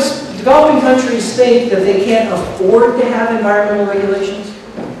 sometimes developing countries think that they can't afford to have environmental regulations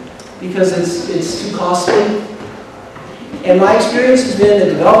because it's too costly. And my experience has been that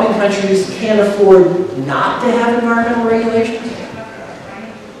developing countries can't afford not to have environmental regulations.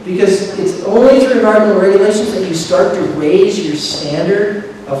 Because it's only through environmental regulations that you start to raise your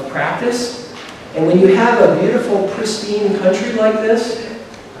standard of practice. And when you have a beautiful, pristine country like this,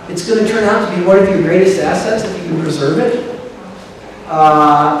 it's going to turn out to be one of your greatest assets if you can preserve it.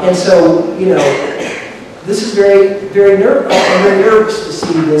 And so, you know, this is I'm very nervous to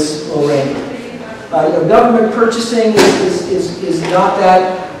see this low ranking. You know, government purchasing is not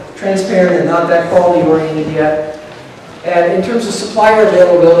that transparent and not that quality oriented yet. And in terms of supplier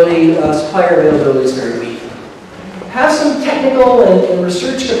availability is very weak. Have some technical and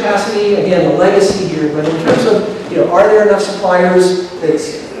research capacity, again, a legacy here, but in terms of, you know, are there enough suppliers,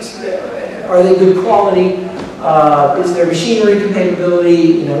 are they good quality, is there machinery capability,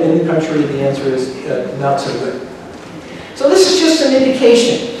 you know, in the country? The answer is not so good. So this is just an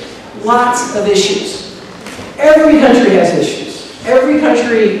indication. Lots of issues. Every country has issues. Every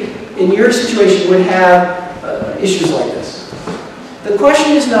country in your situation would have issues like this. The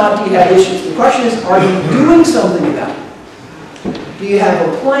question is not, do you have issues? The question is, are you doing something about it? Do you have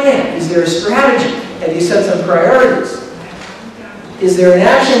a plan? Is there a strategy? Have you set some priorities? Is there an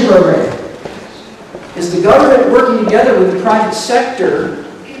action program? Is the government working together with the private sector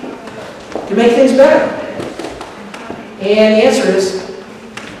to make things better? And the answer is,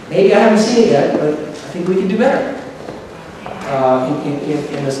 maybe I haven't seen it yet, but I think we can do better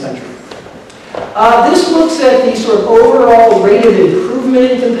in this country. This looks at the sort of overall rate of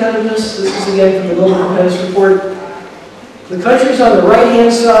improvement in competitiveness. This is again from the Global Competitiveness Report. The countries on the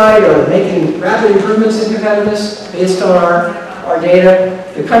right-hand side are making rapid improvements in competitiveness based on our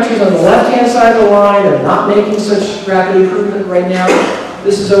data. The countries on the left-hand side of the line are not making such rapid improvement right now.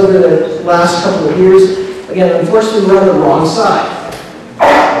 This is over the last couple of years. Again, unfortunately, we're on the wrong side.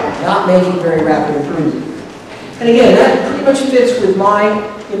 Not making very rapid improvement. And again, that pretty much fits with my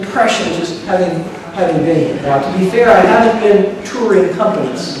impression just having been here. Now, to be fair, I haven't been touring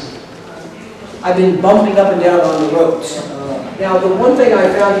companies. I've been bumping up and down on the roads. Now, the one thing I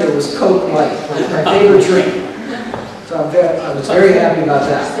found here was Coke Light, my favorite drink. So I was very happy about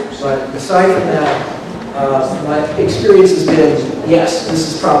that. But aside from that, my experience has been, yes,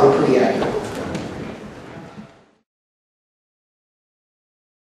 this is probably pretty accurate.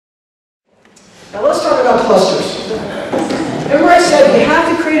 about clusters. Remember I said you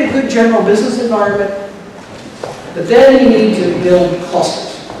have to create a good general business environment, but then you need to build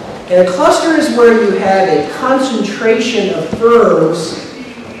clusters. And a cluster is where you have a concentration of firms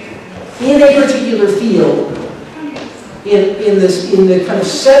in a particular field in the kind of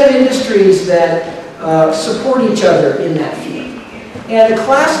set of industries that support each other in that field. And a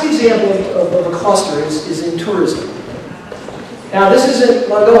classic example of a cluster is in tourism. Now this isn't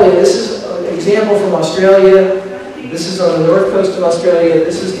Mongolia, this is an example from Australia. This is on the north coast of Australia.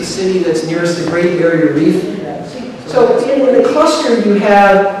 This is the city that's nearest the Great Barrier Reef. So in the cluster you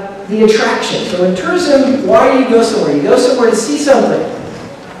have the attraction. So in tourism, why do you go somewhere? You go somewhere to see something.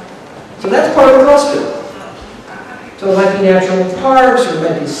 So that's part of the cluster. So it might be natural parks, or it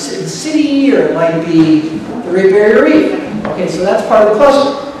might be the city, or it might be the Great Barrier Reef. Okay, so that's part of the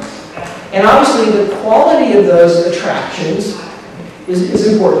cluster. And obviously the quality of those attractions is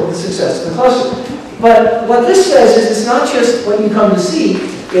important to the success of the cluster. But what this says is it's not just what you come to see,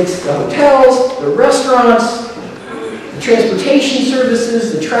 it's the hotels, the restaurants, the transportation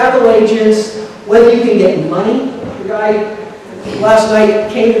services, the travel agents, whether you can get money. The guy last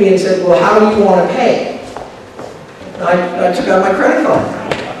night came to me and said, well, how do you want to pay? And I took out my credit card.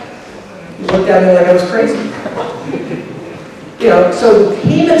 He looked at me like I was crazy. You know, so the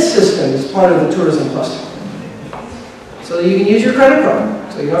payment system is part of the tourism cluster. So you can use your credit card,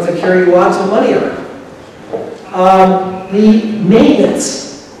 so you don't have to carry lots of money around. The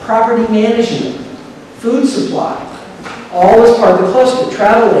maintenance, property management, food supply, all is part of the cluster.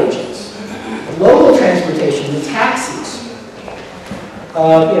 Travel agents, local transportation, the taxis,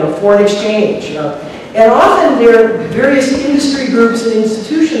 foreign exchange. And often there are various industry groups and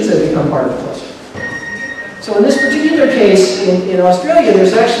institutions that become part of the cluster. So in this particular case, in Australia,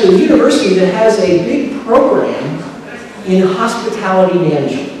 there's actually a university that has a big program in hospitality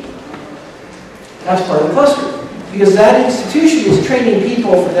management. That's part of the cluster, because that institution is training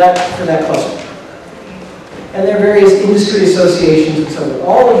people for that cluster. And there are various industry associations and so on.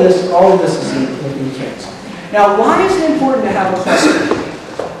 All of this is in Cairns. Now, why is it important to have a cluster?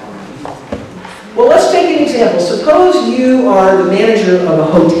 Well, let's take an example. Suppose you are the manager of a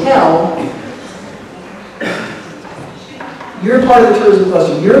hotel. You're part of the tourism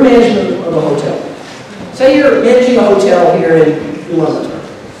cluster. You're management of a hotel. Say you're managing a hotel here in Ulaanbaatar.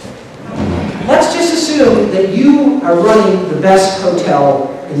 Let's just assume that you are running the best hotel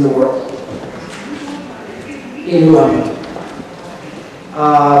in the world. In Ulaanbaatar.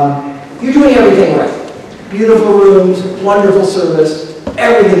 You're doing everything right. Beautiful rooms, wonderful service,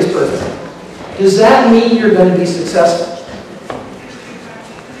 everything's perfect. Does that mean you're going to be successful?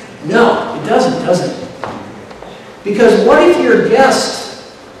 No, it doesn't, does it? Because what if your guest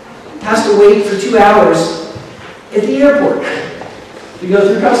has to wait for 2 hours at the airport to go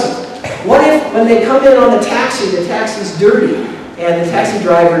through customs? What if when they come in on the taxi's dirty and the taxi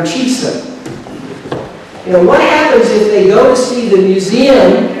driver cheats them? You know, what happens if they go to see the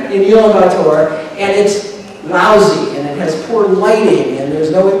museum in Ulaanbaatar and it's lousy and it has poor lighting and there's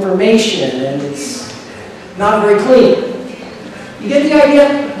no information and it's not very clean? You get the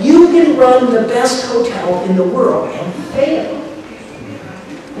idea? You can run the best hotel in the world and fail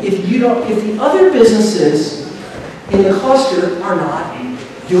if the other businesses in the cluster are not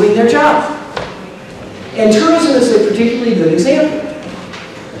doing their job. And tourism is a particularly good example,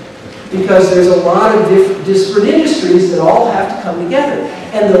 because there's a lot of disparate industries that all have to come together.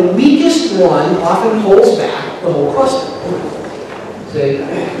 And the weakest one often holds back the whole cluster. See?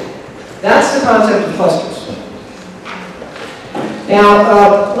 That's the concept of clusters.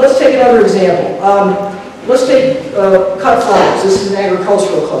 Now, let's take another example. Let's take cut flowers. This is an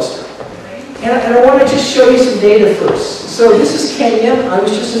agricultural cluster. And I want to just show you some data first. So this is Kenya. I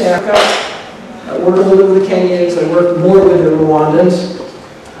was just in Africa. I worked a little with the Kenyans. I worked more with the Rwandans,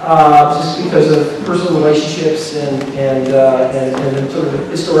 just because of personal relationships and sort of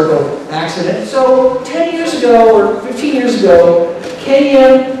historical accident. So 10 years ago or 15 years ago,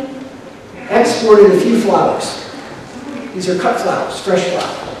 Kenya exported a few flowers. These are cut flowers, fresh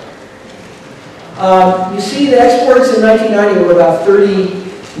flowers. You see the exports in 1990 were about $30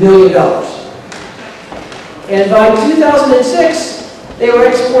 million. And by 2006, they were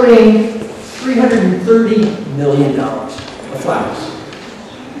exporting $330 million of flowers.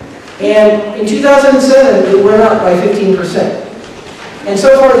 And in 2007, it went up by 15%. And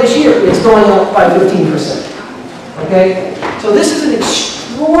so far this year, it's going up by 15%. Okay? So this is an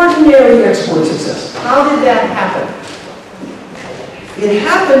extraordinary export success. How did that happen? It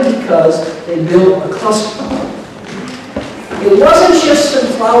happened because they built a cluster. It wasn't just some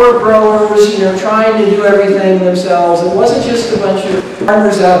flower growers, trying to do everything themselves. It wasn't just a bunch of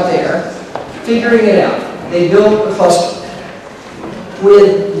farmers out there. figuring it out. They built a cluster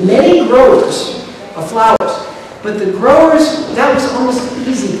with many growers of flowers. But the growers, that was almost the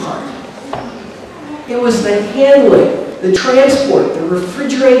easy part. It was the handling, the transport, the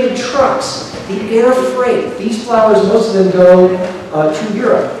refrigerated trucks, the air freight. These flowers, most of them go to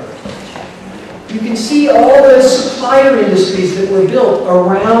Europe. You can see all the supplier industries that were built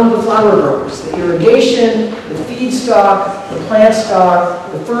around the flower growers. The irrigation, the feedstock, the plant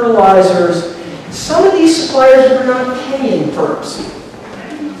stock, the fertilizers. Some of these suppliers were not Kenyan firms.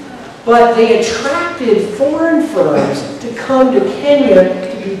 But they attracted foreign firms to come to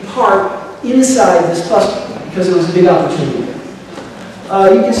Kenya to be part inside this cluster because it was a big opportunity.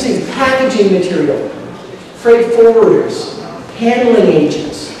 You can see packaging material, freight forwarders, handling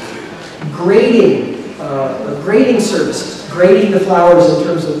agents, grading, grading services, grading the flowers in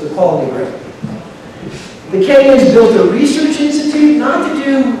terms of the quality grade. The Kenyans built a research institute not to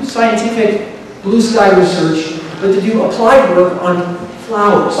do scientific blue sky research, but to do applied work on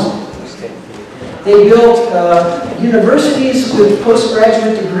flowers. They built universities with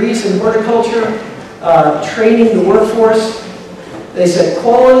postgraduate degrees in horticulture, training the workforce. They set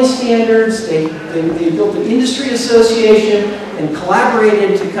quality standards. They built an industry association and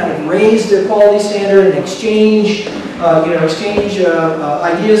collaborated to kind of raise their quality standard and exchange,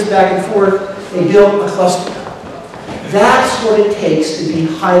 ideas back and forth. They built a cluster. That's what it takes to be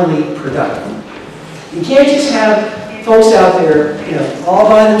highly productive. You can't just have folks out there, all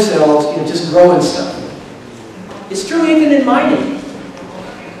by themselves, just growing stuff. It's true even in mining.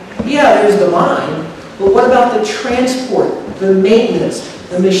 Yeah, there's the mine, but what about the transport, the maintenance,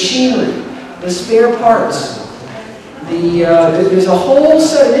 the machinery, the spare parts? There's a whole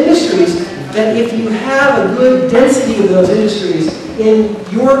set of industries that if you have a good density of those industries in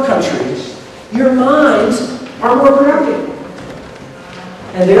your countries, your mines are more productive.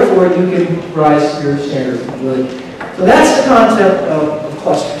 And therefore, you can rise your standard of living. So that's the concept of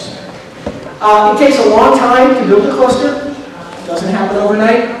clusters. It takes a long time to build a cluster. It doesn't happen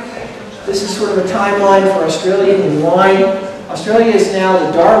overnight. This is sort of a timeline for Australia in wine. Australia is now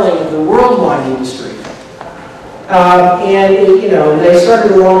the darling of the world wine industry. They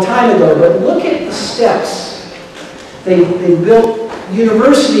started a long time ago, but look at the steps. They built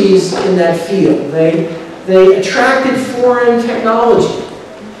universities in that field. They attracted foreign technology.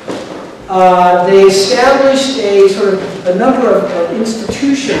 They established a number of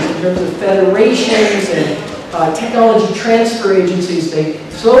institutions in terms of federations and technology transfer agencies. They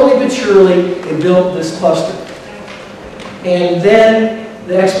slowly but surely they built this cluster. And then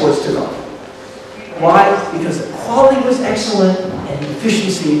the exports took off. Why? Because the quality was excellent and the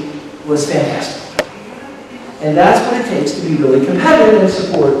efficiency was fantastic. And that's what it takes to be really competitive and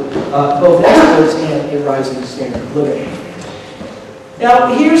support both exports and a rising standard of living.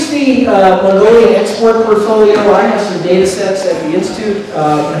 Now, here's the Mongolian export portfolio. I have some data sets at the Institute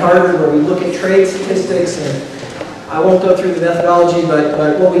in Harvard where we look at trade statistics, and I won't go through the methodology,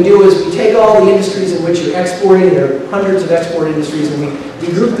 but what we do is we take all the industries in which you're exporting. There are hundreds of export industries, and we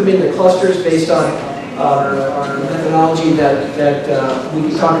group them into clusters based on our methodology that we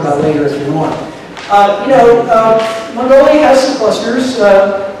can talk about later if you want. Mongolia has some clusters,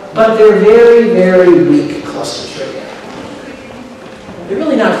 but they're very, very weak clusters right now. They're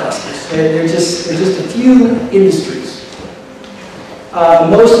really not clusters. They're just a few industries.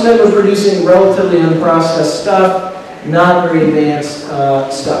 Most of them are producing relatively unprocessed stuff, not very advanced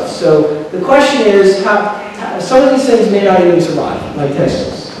stuff. So the question is, some of these things may not even survive, like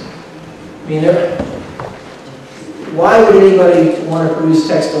textiles. I mean, why would anybody want to produce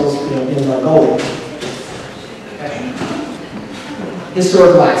textiles, in Mongolia?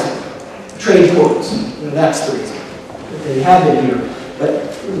 Historical accident, trade ports. That's the reason. They have been here. But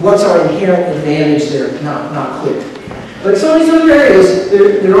what's our inherent advantage there? Not clear. But some of these other areas,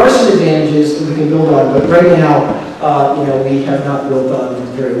 there are some advantages that we can build on, but right now, we have not built on them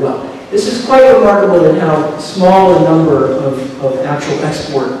very well. This is quite remarkable in how small a number of actual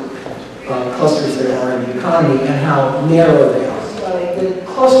export clusters there are in the economy and how narrow they are. The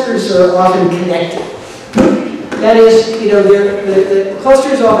clusters are often connected. That is, the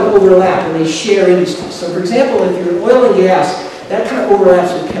clusters often overlap and they share industries. So for example, if you're oil and gas, that kind of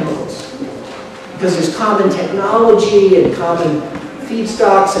overlaps with chemicals. Because there's common technology and common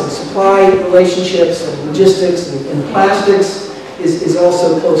feedstocks and supply relationships and logistics and plastics is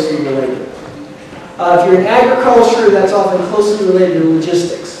also closely related. If you're in agriculture, that's often closely related to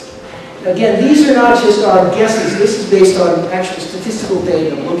logistics. Again, these are not just our guesses. This is based on actual statistical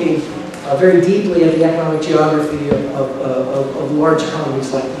data looking very deeply at the economic geography of large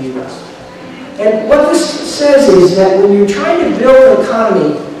economies like the US. And what this says is that when you're trying to build an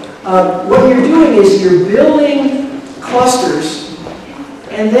economy What you're doing is you're building clusters,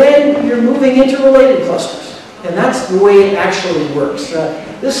 and then you're moving interrelated clusters. And that's the way it actually works.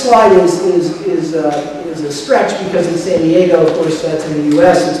 This slide is a stretch because in San Diego, of course, that's in the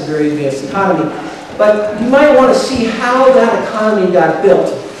US, it's a very advanced economy. But you might want to see how that economy got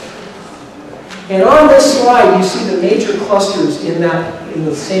built. And on this slide, you see the major clusters in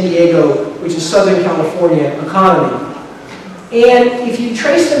the San Diego, which is Southern California economy. And if you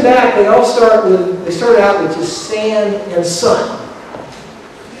trace them back, they start out with just sand and sun.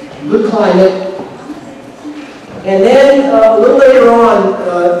 Good climate. And then a little later on,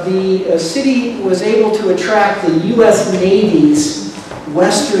 the city was able to attract the US Navy's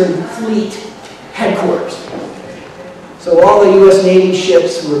Western Fleet headquarters. So all the US Navy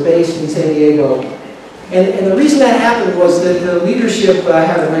ships were based in San Diego. And the reason that happened was that the leadership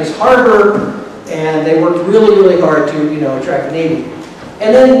had a nice harbor, and they worked really, really hard to attract the Navy.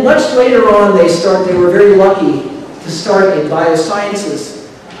 And then much later on, they were very lucky to start in biosciences,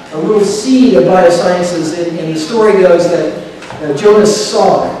 a little seed of biosciences. And the story goes that Jonas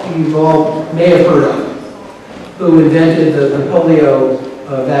Salk, who you all may have heard of, who invented the polio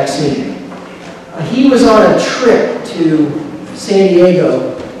vaccine. He was on a trip to San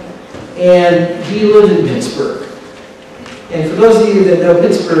Diego, and he lived in Pittsburgh. And for those of you that know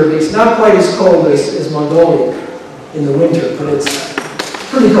Pittsburgh, it's not quite as cold as Mongolia in the winter, but it's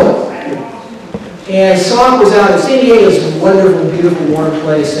pretty cold. And Salk was out, San Diego is a wonderful, beautiful, warm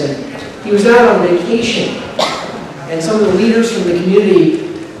place, and he was out on vacation. And some of the leaders from the community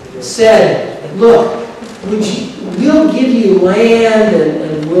said, look, we'll give you land,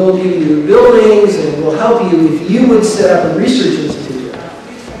 and we'll give you buildings, and we'll help you if you would set up a research institute.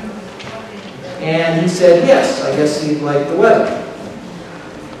 And he said, yes, I guess he'd like the weather.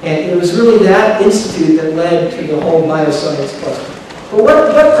 And it was really that institute that led to the whole bioscience cluster. But what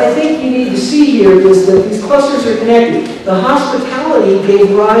I think you need to see here is that these clusters are connected. The hospitality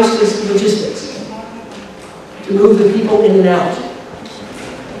gave rise to logistics, to move the people in and out.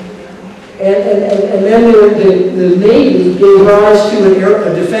 And then the Navy gave rise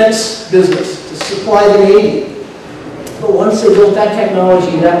to a defense business to supply the Navy. But once they built that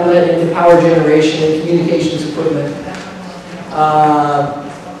technology, that led into power generation and communications equipment.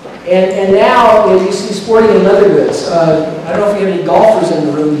 And now, you see sporting and leather goods. I don't know if you have any golfers in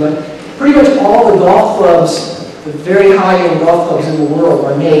the room, but pretty much all the golf clubs, the very high-end golf clubs in the world,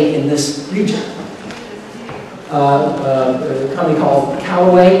 are made in this region. A company called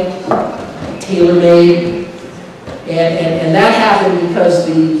Callaway, TaylorMade. And that happened because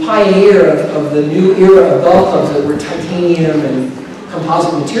the pioneer of the new era of golf clubs that were titanium and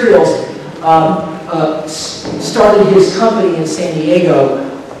composite materials started his company in San Diego,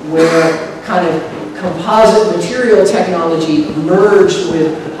 where kind of composite material technology merged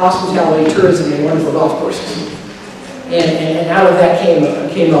with hospitality, tourism, and wonderful golf courses. And out of that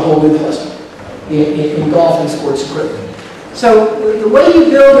came a whole new cluster in golf and sports equipment. So the way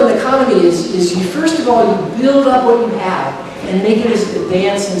you build an economy is you, first of all, you build up what you have and make it as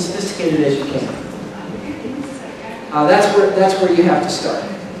advanced and sophisticated as you can. That's where you have to start.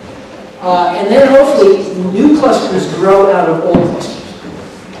 And then hopefully new clusters grow out of old clusters.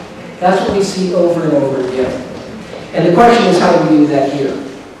 That's what we see over and over again. And the question is, how do we do that here?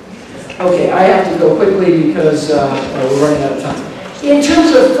 Okay, I have to go quickly because we're running out of time. In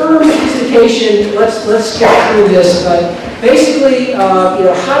terms of firm sophistication, let's get through this. But basically,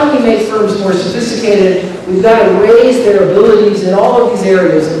 how do we make firms more sophisticated? We've got to raise their abilities in all of these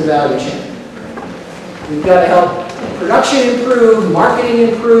areas in the value chain. We've got to help production improve, marketing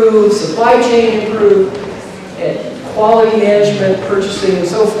improve, supply chain improve, and quality management, purchasing, and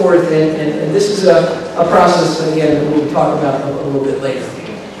so forth. And this is a process, again, that we'll talk about a little bit later.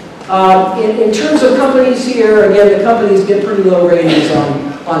 In terms of companies here, again, the companies get pretty low ratings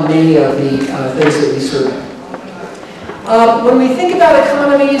on many of the things that we serve. When we think about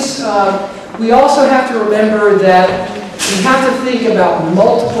economies, we also have to remember that we have to think about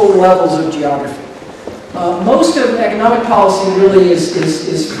multiple levels of geography. Most of economic policy really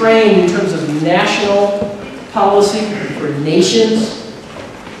is framed in terms of national policy for nations.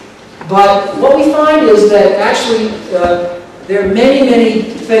 But what we find is that actually there are many, many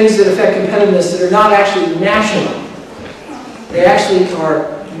things that affect competitiveness that are not actually national. They actually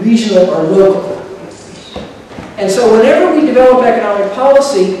are regional or local. And so whenever we develop economic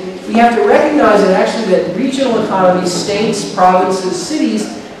policy, we have to recognize that actually that regional economies, states, provinces,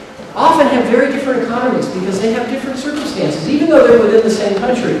 cities, often have very different economies because they have different circumstances, even though they're within the same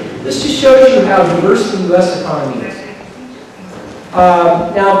country. This just shows you how diverse the U.S. economy is.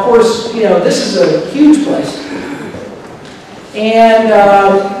 Now, of course, this is a huge place. And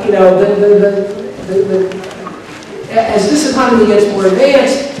you know, as this economy gets more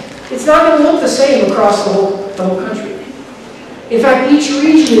advanced, it's not going to look the same across the whole country. In fact, each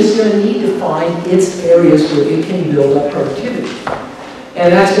region is going to need to find its areas where it can build up productivity.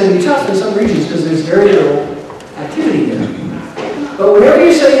 And that's going to be tough in some regions because there's very little activity there. But whenever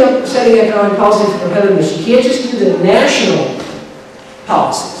you're setting economic policy for competitiveness, you can't just do the national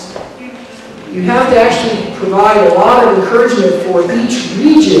policies. You have to actually provide a lot of encouragement for each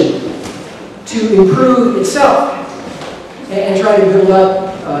region to improve itself and try to build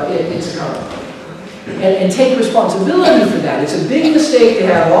up its economy. And take responsibility for that. It's a big mistake to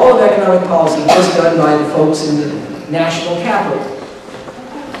have all of economic policy just done by the folks in the national capital.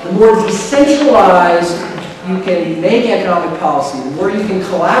 The more decentralized you can make economic policy, the more you can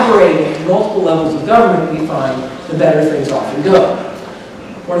collaborate at multiple levels of government, we find, the better things often go.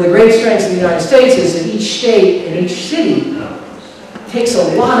 One of the great strengths of the United States is that each state and each city takes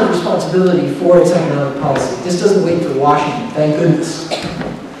a lot of responsibility for its economic policy. This doesn't wait for Washington, thank goodness.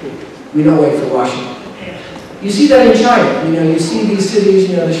 We don't wait for Washington. You see that in China. You know, you see these cities,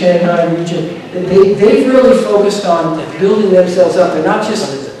 you know, the Shanghai region, they've really focused on building themselves up. They're not just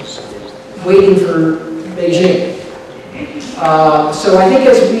waiting for Beijing. So I think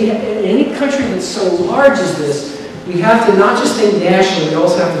as in any country that's so large as this, we have to not just think nationally, we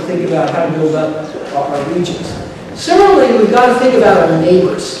also have to think about how to build up our regions. Similarly, we've got to think about our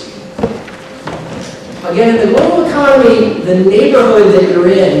neighbors. Again, in the global economy, the neighborhood that you're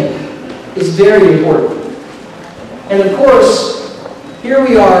in is very important. And of course, here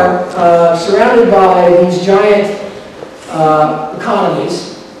we are surrounded by these giant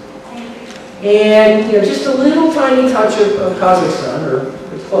economies, and you know, just a little tiny touch of Kazakhstan,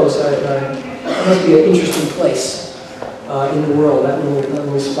 or it's close. It must be an interesting place in the world, that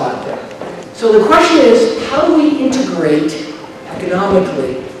little spot there. So the question is, how do we integrate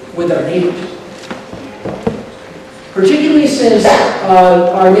economically with our neighbors? Particularly since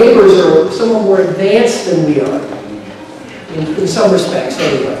our neighbors are somewhat more advanced than we are, in some respects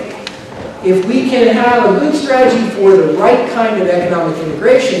anyway. If we can have a good strategy for the right kind of economic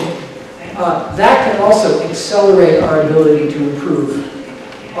integration, that can also accelerate our ability to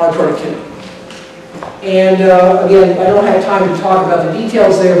improve our productivity. And again, I don't have time to talk about the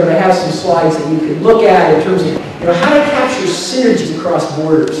details there, but I have some slides that you can look at in terms of how to capture synergies across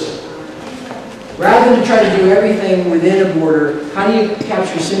borders. Rather than try to do everything within a border, how do you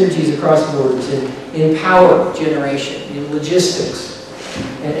capture synergies across borders in power generation, in logistics,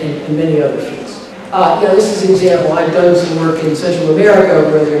 and many other fields? This is an example. I've done some work in Central America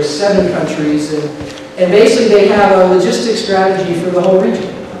where there's 7 countries, and basically they have a logistics strategy for the whole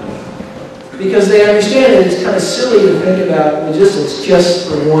region. Because they understand that it's kind of silly to think about logistics just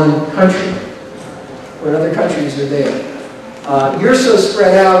for one country, when other countries are there. You're so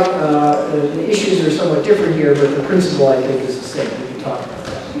spread out, the issues are somewhat different here, but the principle, I think, is the same. We can talk about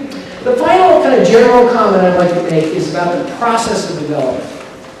that. The final kind of general comment I'd like to make is about the process of development.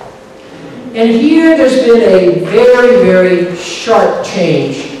 And here there's been a very, very sharp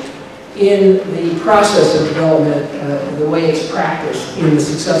change in the process of development, the way it's practiced in the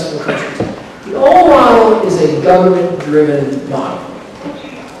successful countries. The old model is a government-driven model.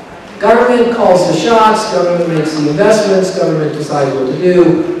 Government calls the shots, government makes the investments, government decides what to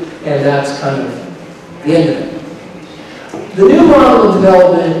do, and that's kind of the end of it. The new model of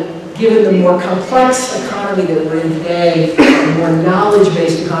development, given the more complex economy that we're in today, the more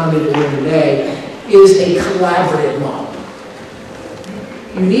knowledge-based economy that we're in today, is a collaborative model.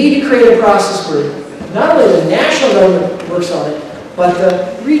 You need to create a process where not only the national government works on it, but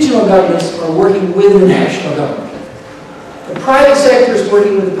the regional governments are working with the national government. The private sector is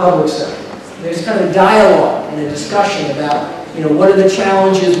working with the public sector. There's kind of dialogue and a discussion about, what are the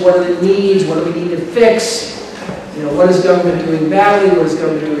challenges, what are the needs, what do we need to fix, what is government doing badly, what is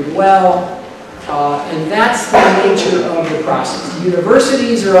government doing well, and that's the nature of the process.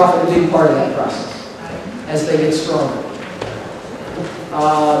 Universities are often a big part of that process as they get stronger.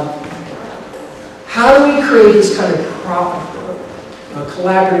 How do we create this kind of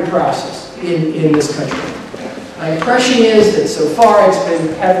collaborative process in this country? My impression is that so far it's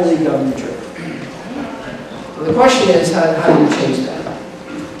been heavily government-driven. So the question is, how do you change that?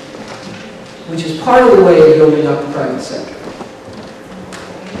 Which is part of the way of building up the private sector.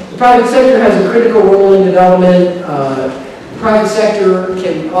 The private sector has a critical role in development. The private sector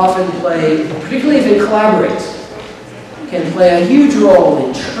can often play, particularly if it collaborates, can play a huge role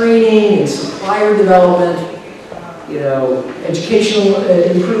in training and supplier development, educational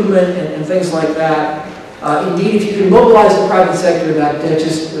improvement and things like that. Indeed, if you can mobilize the private sector, that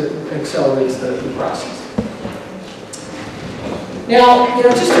just accelerates the process. Now,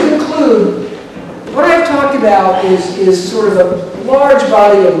 just to conclude, what I've talked about is sort of a large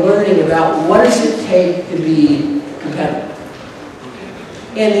body of learning about what does it take to be competitive.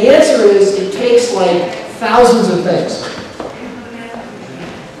 And the answer is it takes like thousands of things.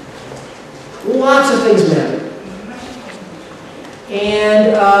 Lots of things matter.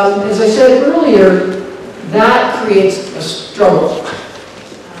 And as I said earlier, that creates a struggle.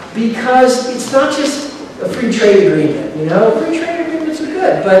 Because it's not just a free trade agreement, Free trade agreements are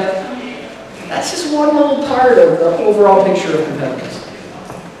good, but that's just one little part of the overall picture of competitiveness.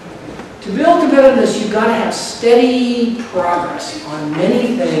 To build competitiveness, you've got to have steady progress on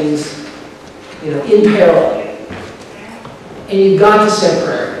many things, in parallel. And you've got to set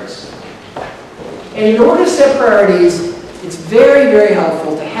priorities. And in order to set priorities, it's very, very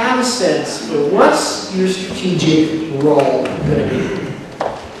helpful to have a sense for what's your strategic role going to be.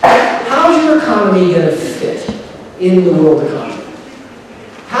 How's your economy going to fit in the world economy?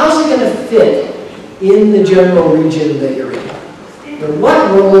 How's it going to fit in the general region that you're in?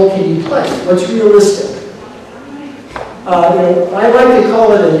 What role can you play? What's realistic? I like to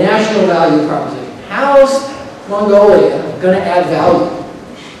call it a national value proposition. How's Mongolia going to add value?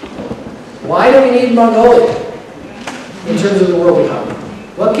 Why do we need Mongolia in terms of the world economy?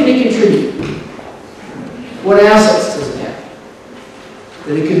 What can it contribute? What assets does it have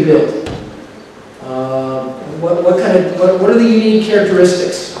that it can build? What are the unique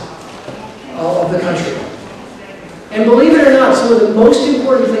characteristics of the country? And believe it or not, some of the most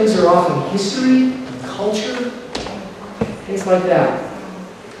important things are often history, culture, things like that,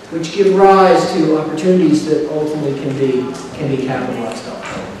 which give rise to opportunities that ultimately can be capitalized on.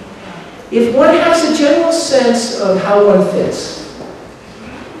 If one has a general sense of how one fits,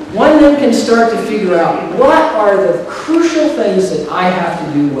 one then can start to figure out what are the crucial things that I have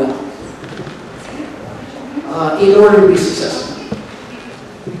to do well in order to be successful.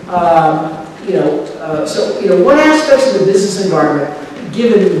 What aspects of the business environment,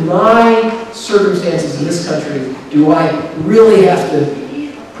 given my circumstances in this country, do I really have to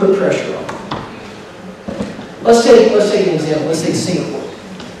put pressure on? Let's take an example. Let's take Singapore.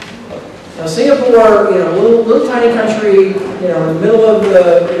 Now, Singapore, little tiny country, in the middle of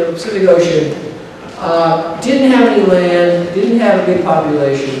the Pacific Ocean, didn't have any land, didn't have a big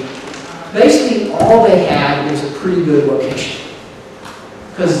population. Basically, all they had was a pretty good location,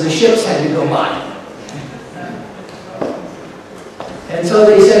 because the ships had to go by. And so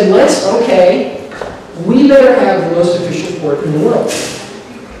they said, we better have the most efficient port in the world.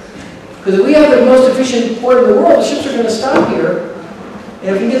 Because if we have the most efficient port in the world, the ships are going to stop here.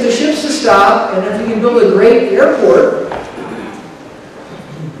 And if we get the ships to stop, and if we can build a great airport,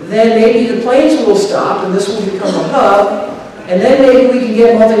 then maybe the planes will stop, and this will become a hub. And then maybe we can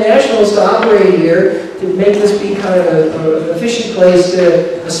get multinationals to operate here to make this be kind of an efficient place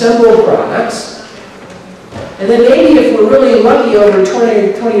to assemble products. And then maybe if we're really lucky over a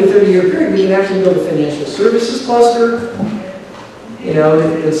 20 to 30 year period, we can actually build a financial services cluster.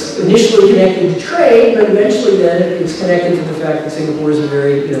 It's initially connected to trade, but eventually then it's connected to the fact that Singapore is a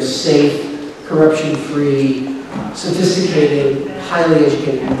very safe, corruption-free, sophisticated, highly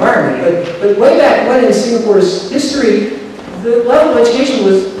educated environment. But way back when in Singapore's history, the level of education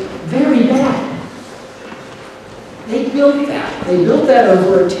was very bad. They built that. They built that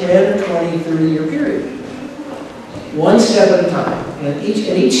over a 10 or 20, 30-year period. One step at a time. And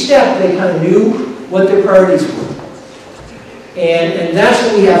each step, they kind of knew what their priorities were. And that's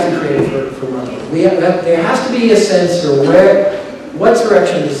what we have to create for Mongolia. There has to be a sense for what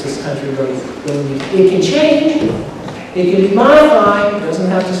direction does this country go in. It can change. It can be modified. It doesn't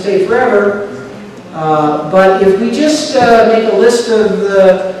have to stay forever. But if we just make a list of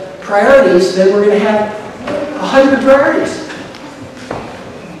the priorities, then we're going to have 100 priorities.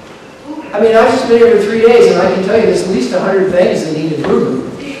 I mean, I've just been here for 3 days, and I can tell you there's at least 100 things that need improvement.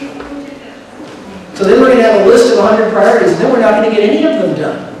 So then we're going to have a list of 100 priorities, and then we're not going to get any of them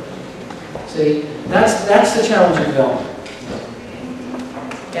done. See, that's the challenge of development.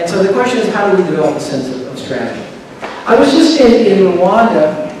 And so the question is, how do we develop a sense of strategy? I was just in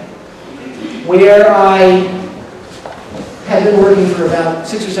Rwanda, where I have been working for about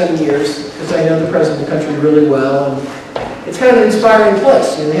 6 or 7 years, because I know the president of the country really well. And it's kind of an inspiring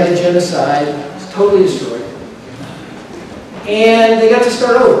place. They had a genocide, it's totally destroyed. And they got to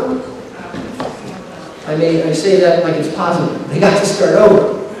start over. I say that like it's positive. They got to start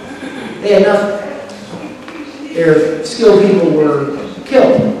over. They had nothing. Their skilled people were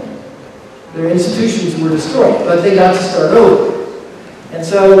killed. Their institutions were destroyed, but they got to start over. And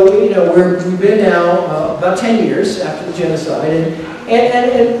so, we've been now about 10 years after the genocide,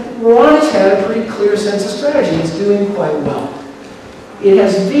 and Rwanda's had a pretty clear sense of strategy. It's doing quite well. It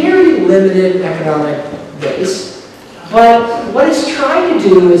has very limited economic base, but what it's trying to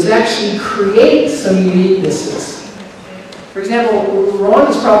do is actually create some uniquenesses. For example, Rwanda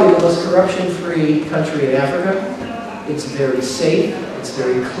is probably the most corruption-free country in Africa. It's very safe, it's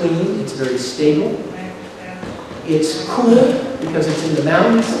very clean, it's very stable. It's cool because it's in the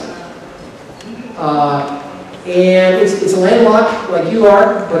mountains. And it's landlocked like you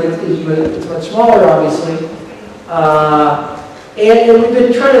are, but it's much smaller, obviously. And we've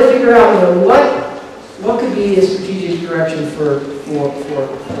been trying to figure out, what could be a strategic direction for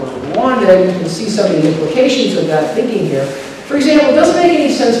Rwanda. You can see some of the implications of that thinking here. For example, it doesn't make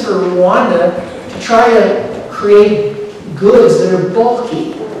any sense for Rwanda to try to create goods that are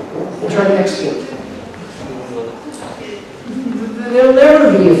bulky and try to export. They'll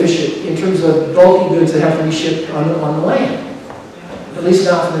never be efficient in terms of bulky goods that have to be shipped on the land, at least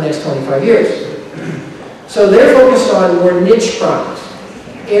not for the next 25 years. So they're focused on more niche products,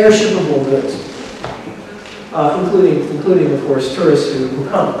 air shippable goods, including of course, tourists who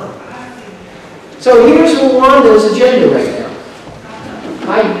come. So here's Rwanda's agenda right now.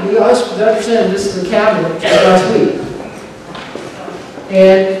 We presented this to the cabinet just last week.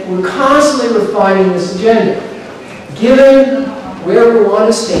 And we're constantly refining this agenda. Given where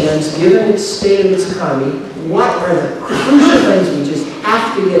Rwanda stands, given its state of its economy, what are the crucial things we just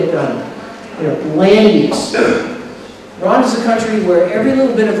have to get done? Land use. Rwanda is a country where every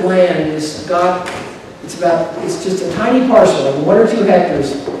little bit of land it's just a tiny parcel of 1 or 2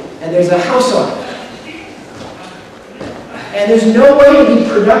 hectares, and there's a house on it. And there's no way to be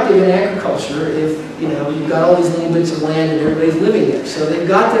productive in agriculture if you've got all these little bits of land and everybody's living there. So they've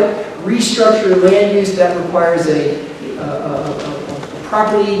got to restructure land use. That requires a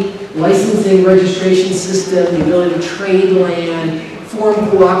property licensing registration system, the ability to trade land, form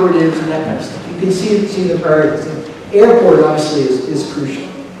cooperatives, and that kind of stuff. You can see the priorities. Airport obviously is crucial.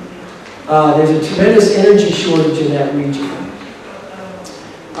 There's a tremendous energy shortage in that region.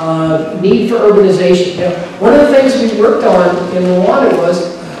 Need for urbanization. One of the things we worked on in Rwanda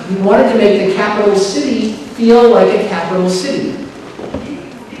was we wanted to make the capital city feel like a capital city.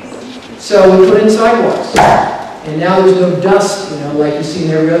 So we put in sidewalks. And now there's no dust, like you see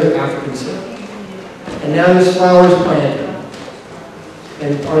in every other African city. And now there's flowers planted.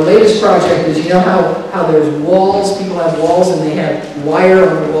 And our latest project is, how there's walls, people have walls and they have wire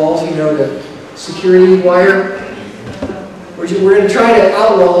on the walls, the security wire. We're going to try to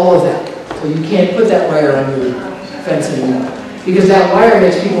outlaw all of that. So you can't put that wire on your fence anymore. Because that wire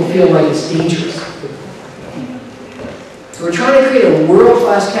makes people feel like it's dangerous. So we're trying to create a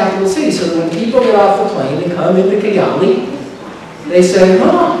world-class capital city so that when people get off the plane and come into Kigali, they say,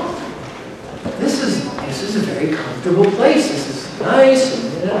 this is a very comfortable place. This is nice.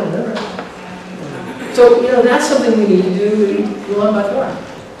 So, that's something we need to do in Ulaanbaatar.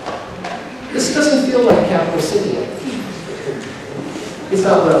 This doesn't feel like a capital city. It's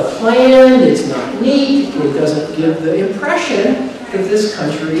not well planned, it's not neat, it doesn't give the impression that this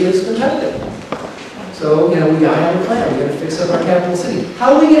country is competitive. So, we gotta have a plan, we gotta fix up our capital city.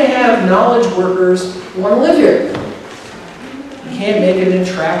 How are we gonna have knowledge workers who want to live here? We can't make it an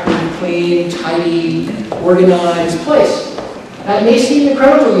attractive, clean, tidy, organized place. That may seem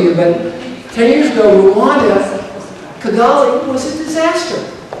incredible to you, but 10 years ago, Rwanda, Kigali was a disaster.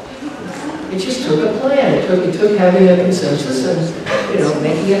 It just took a plan. It took having a consensus and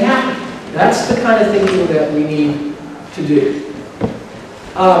making it happen. That's the kind of thinking that we need to do.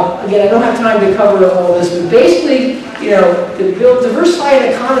 Again, I don't have time to cover all this, but basically, to diversify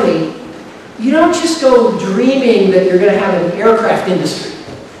an economy, you don't just go dreaming that you're going to have an aircraft industry.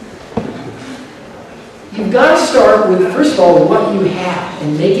 You've got to start with, first of all, what you have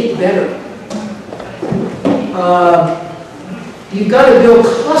and make it better. You've got to build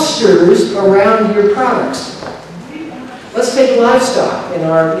clusters around your products. Let's take livestock in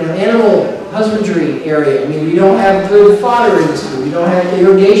our animal husbandry area. We don't have good fodder industry. We don't have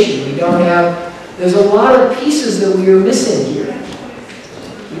irrigation. There's a lot of pieces that we are missing here.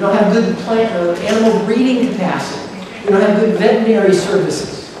 We don't have good animal breeding capacity. We don't have good veterinary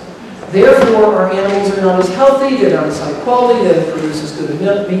services. Therefore, our animals are not as healthy, they're not as high quality, they don't produce as good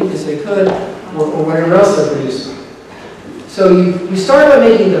a meat as they could, or whatever else they're producing. So you start by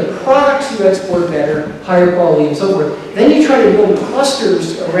making the products you export better, higher quality, and so forth. Then you try to build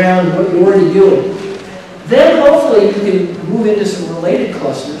clusters around what you're already doing. Then hopefully you can move into some related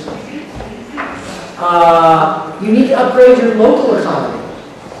clusters. You need to upgrade your local economy.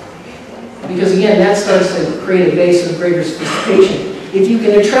 Because again, that starts to create a base of greater sophistication. If you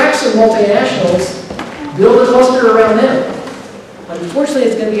can attract some multinationals, build a cluster around them. Unfortunately,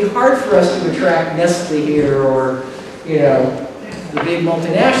 it's going to be hard for us to attract Nestle here or, the big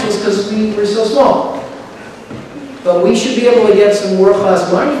multinationals because we're so small. But we should be able to get some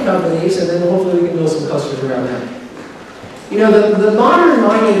world-class mining companies, and then hopefully we can build some clusters around them. You know, the modern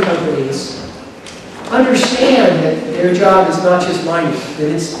mining companies understand that their job is not just mining, that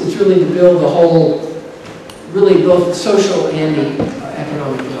it's really to build the whole, really both social and the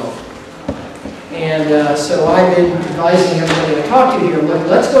economic development. And so I've been advising everybody I talk to here, look,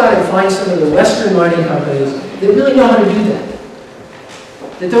 let's go out and find some of the Western mining companies that really know how to do that,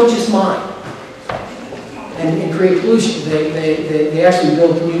 that don't just mine and create pollution. They actually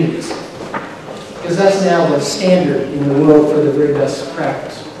build communities. Because that's now the standard in the world for the very best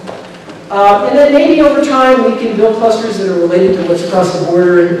practice. And then maybe over time we can build clusters that are related to what's across the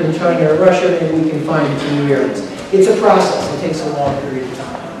border in China or Russia, and we can find new areas. It's a process. It takes a long period of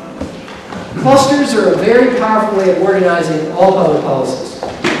time. Clusters are a very powerful way of organizing all public policies.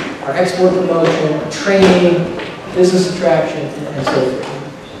 Our export promotion, our training, business attraction, and so forth.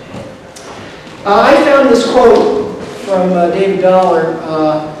 I found this quote from David Dollar,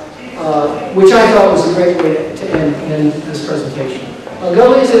 which I thought was a great way to end this presentation.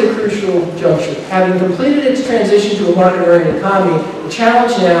 Mongolia is at a crucial juncture. Having completed its transition to a market-oriented economy, the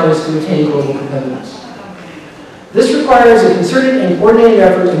challenge now is to attain global competitiveness. This requires a concerted and coordinated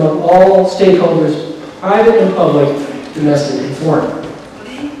effort among all stakeholders, private and public, domestic and foreign.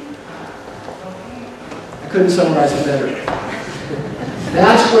 I couldn't summarize it better.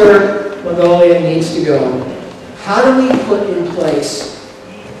 That's where Mongolia needs to go. How do we put in place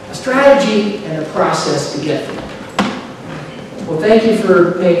a strategy and a process to get there? Well, thank you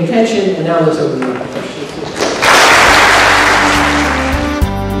for paying attention, and now let's open it up.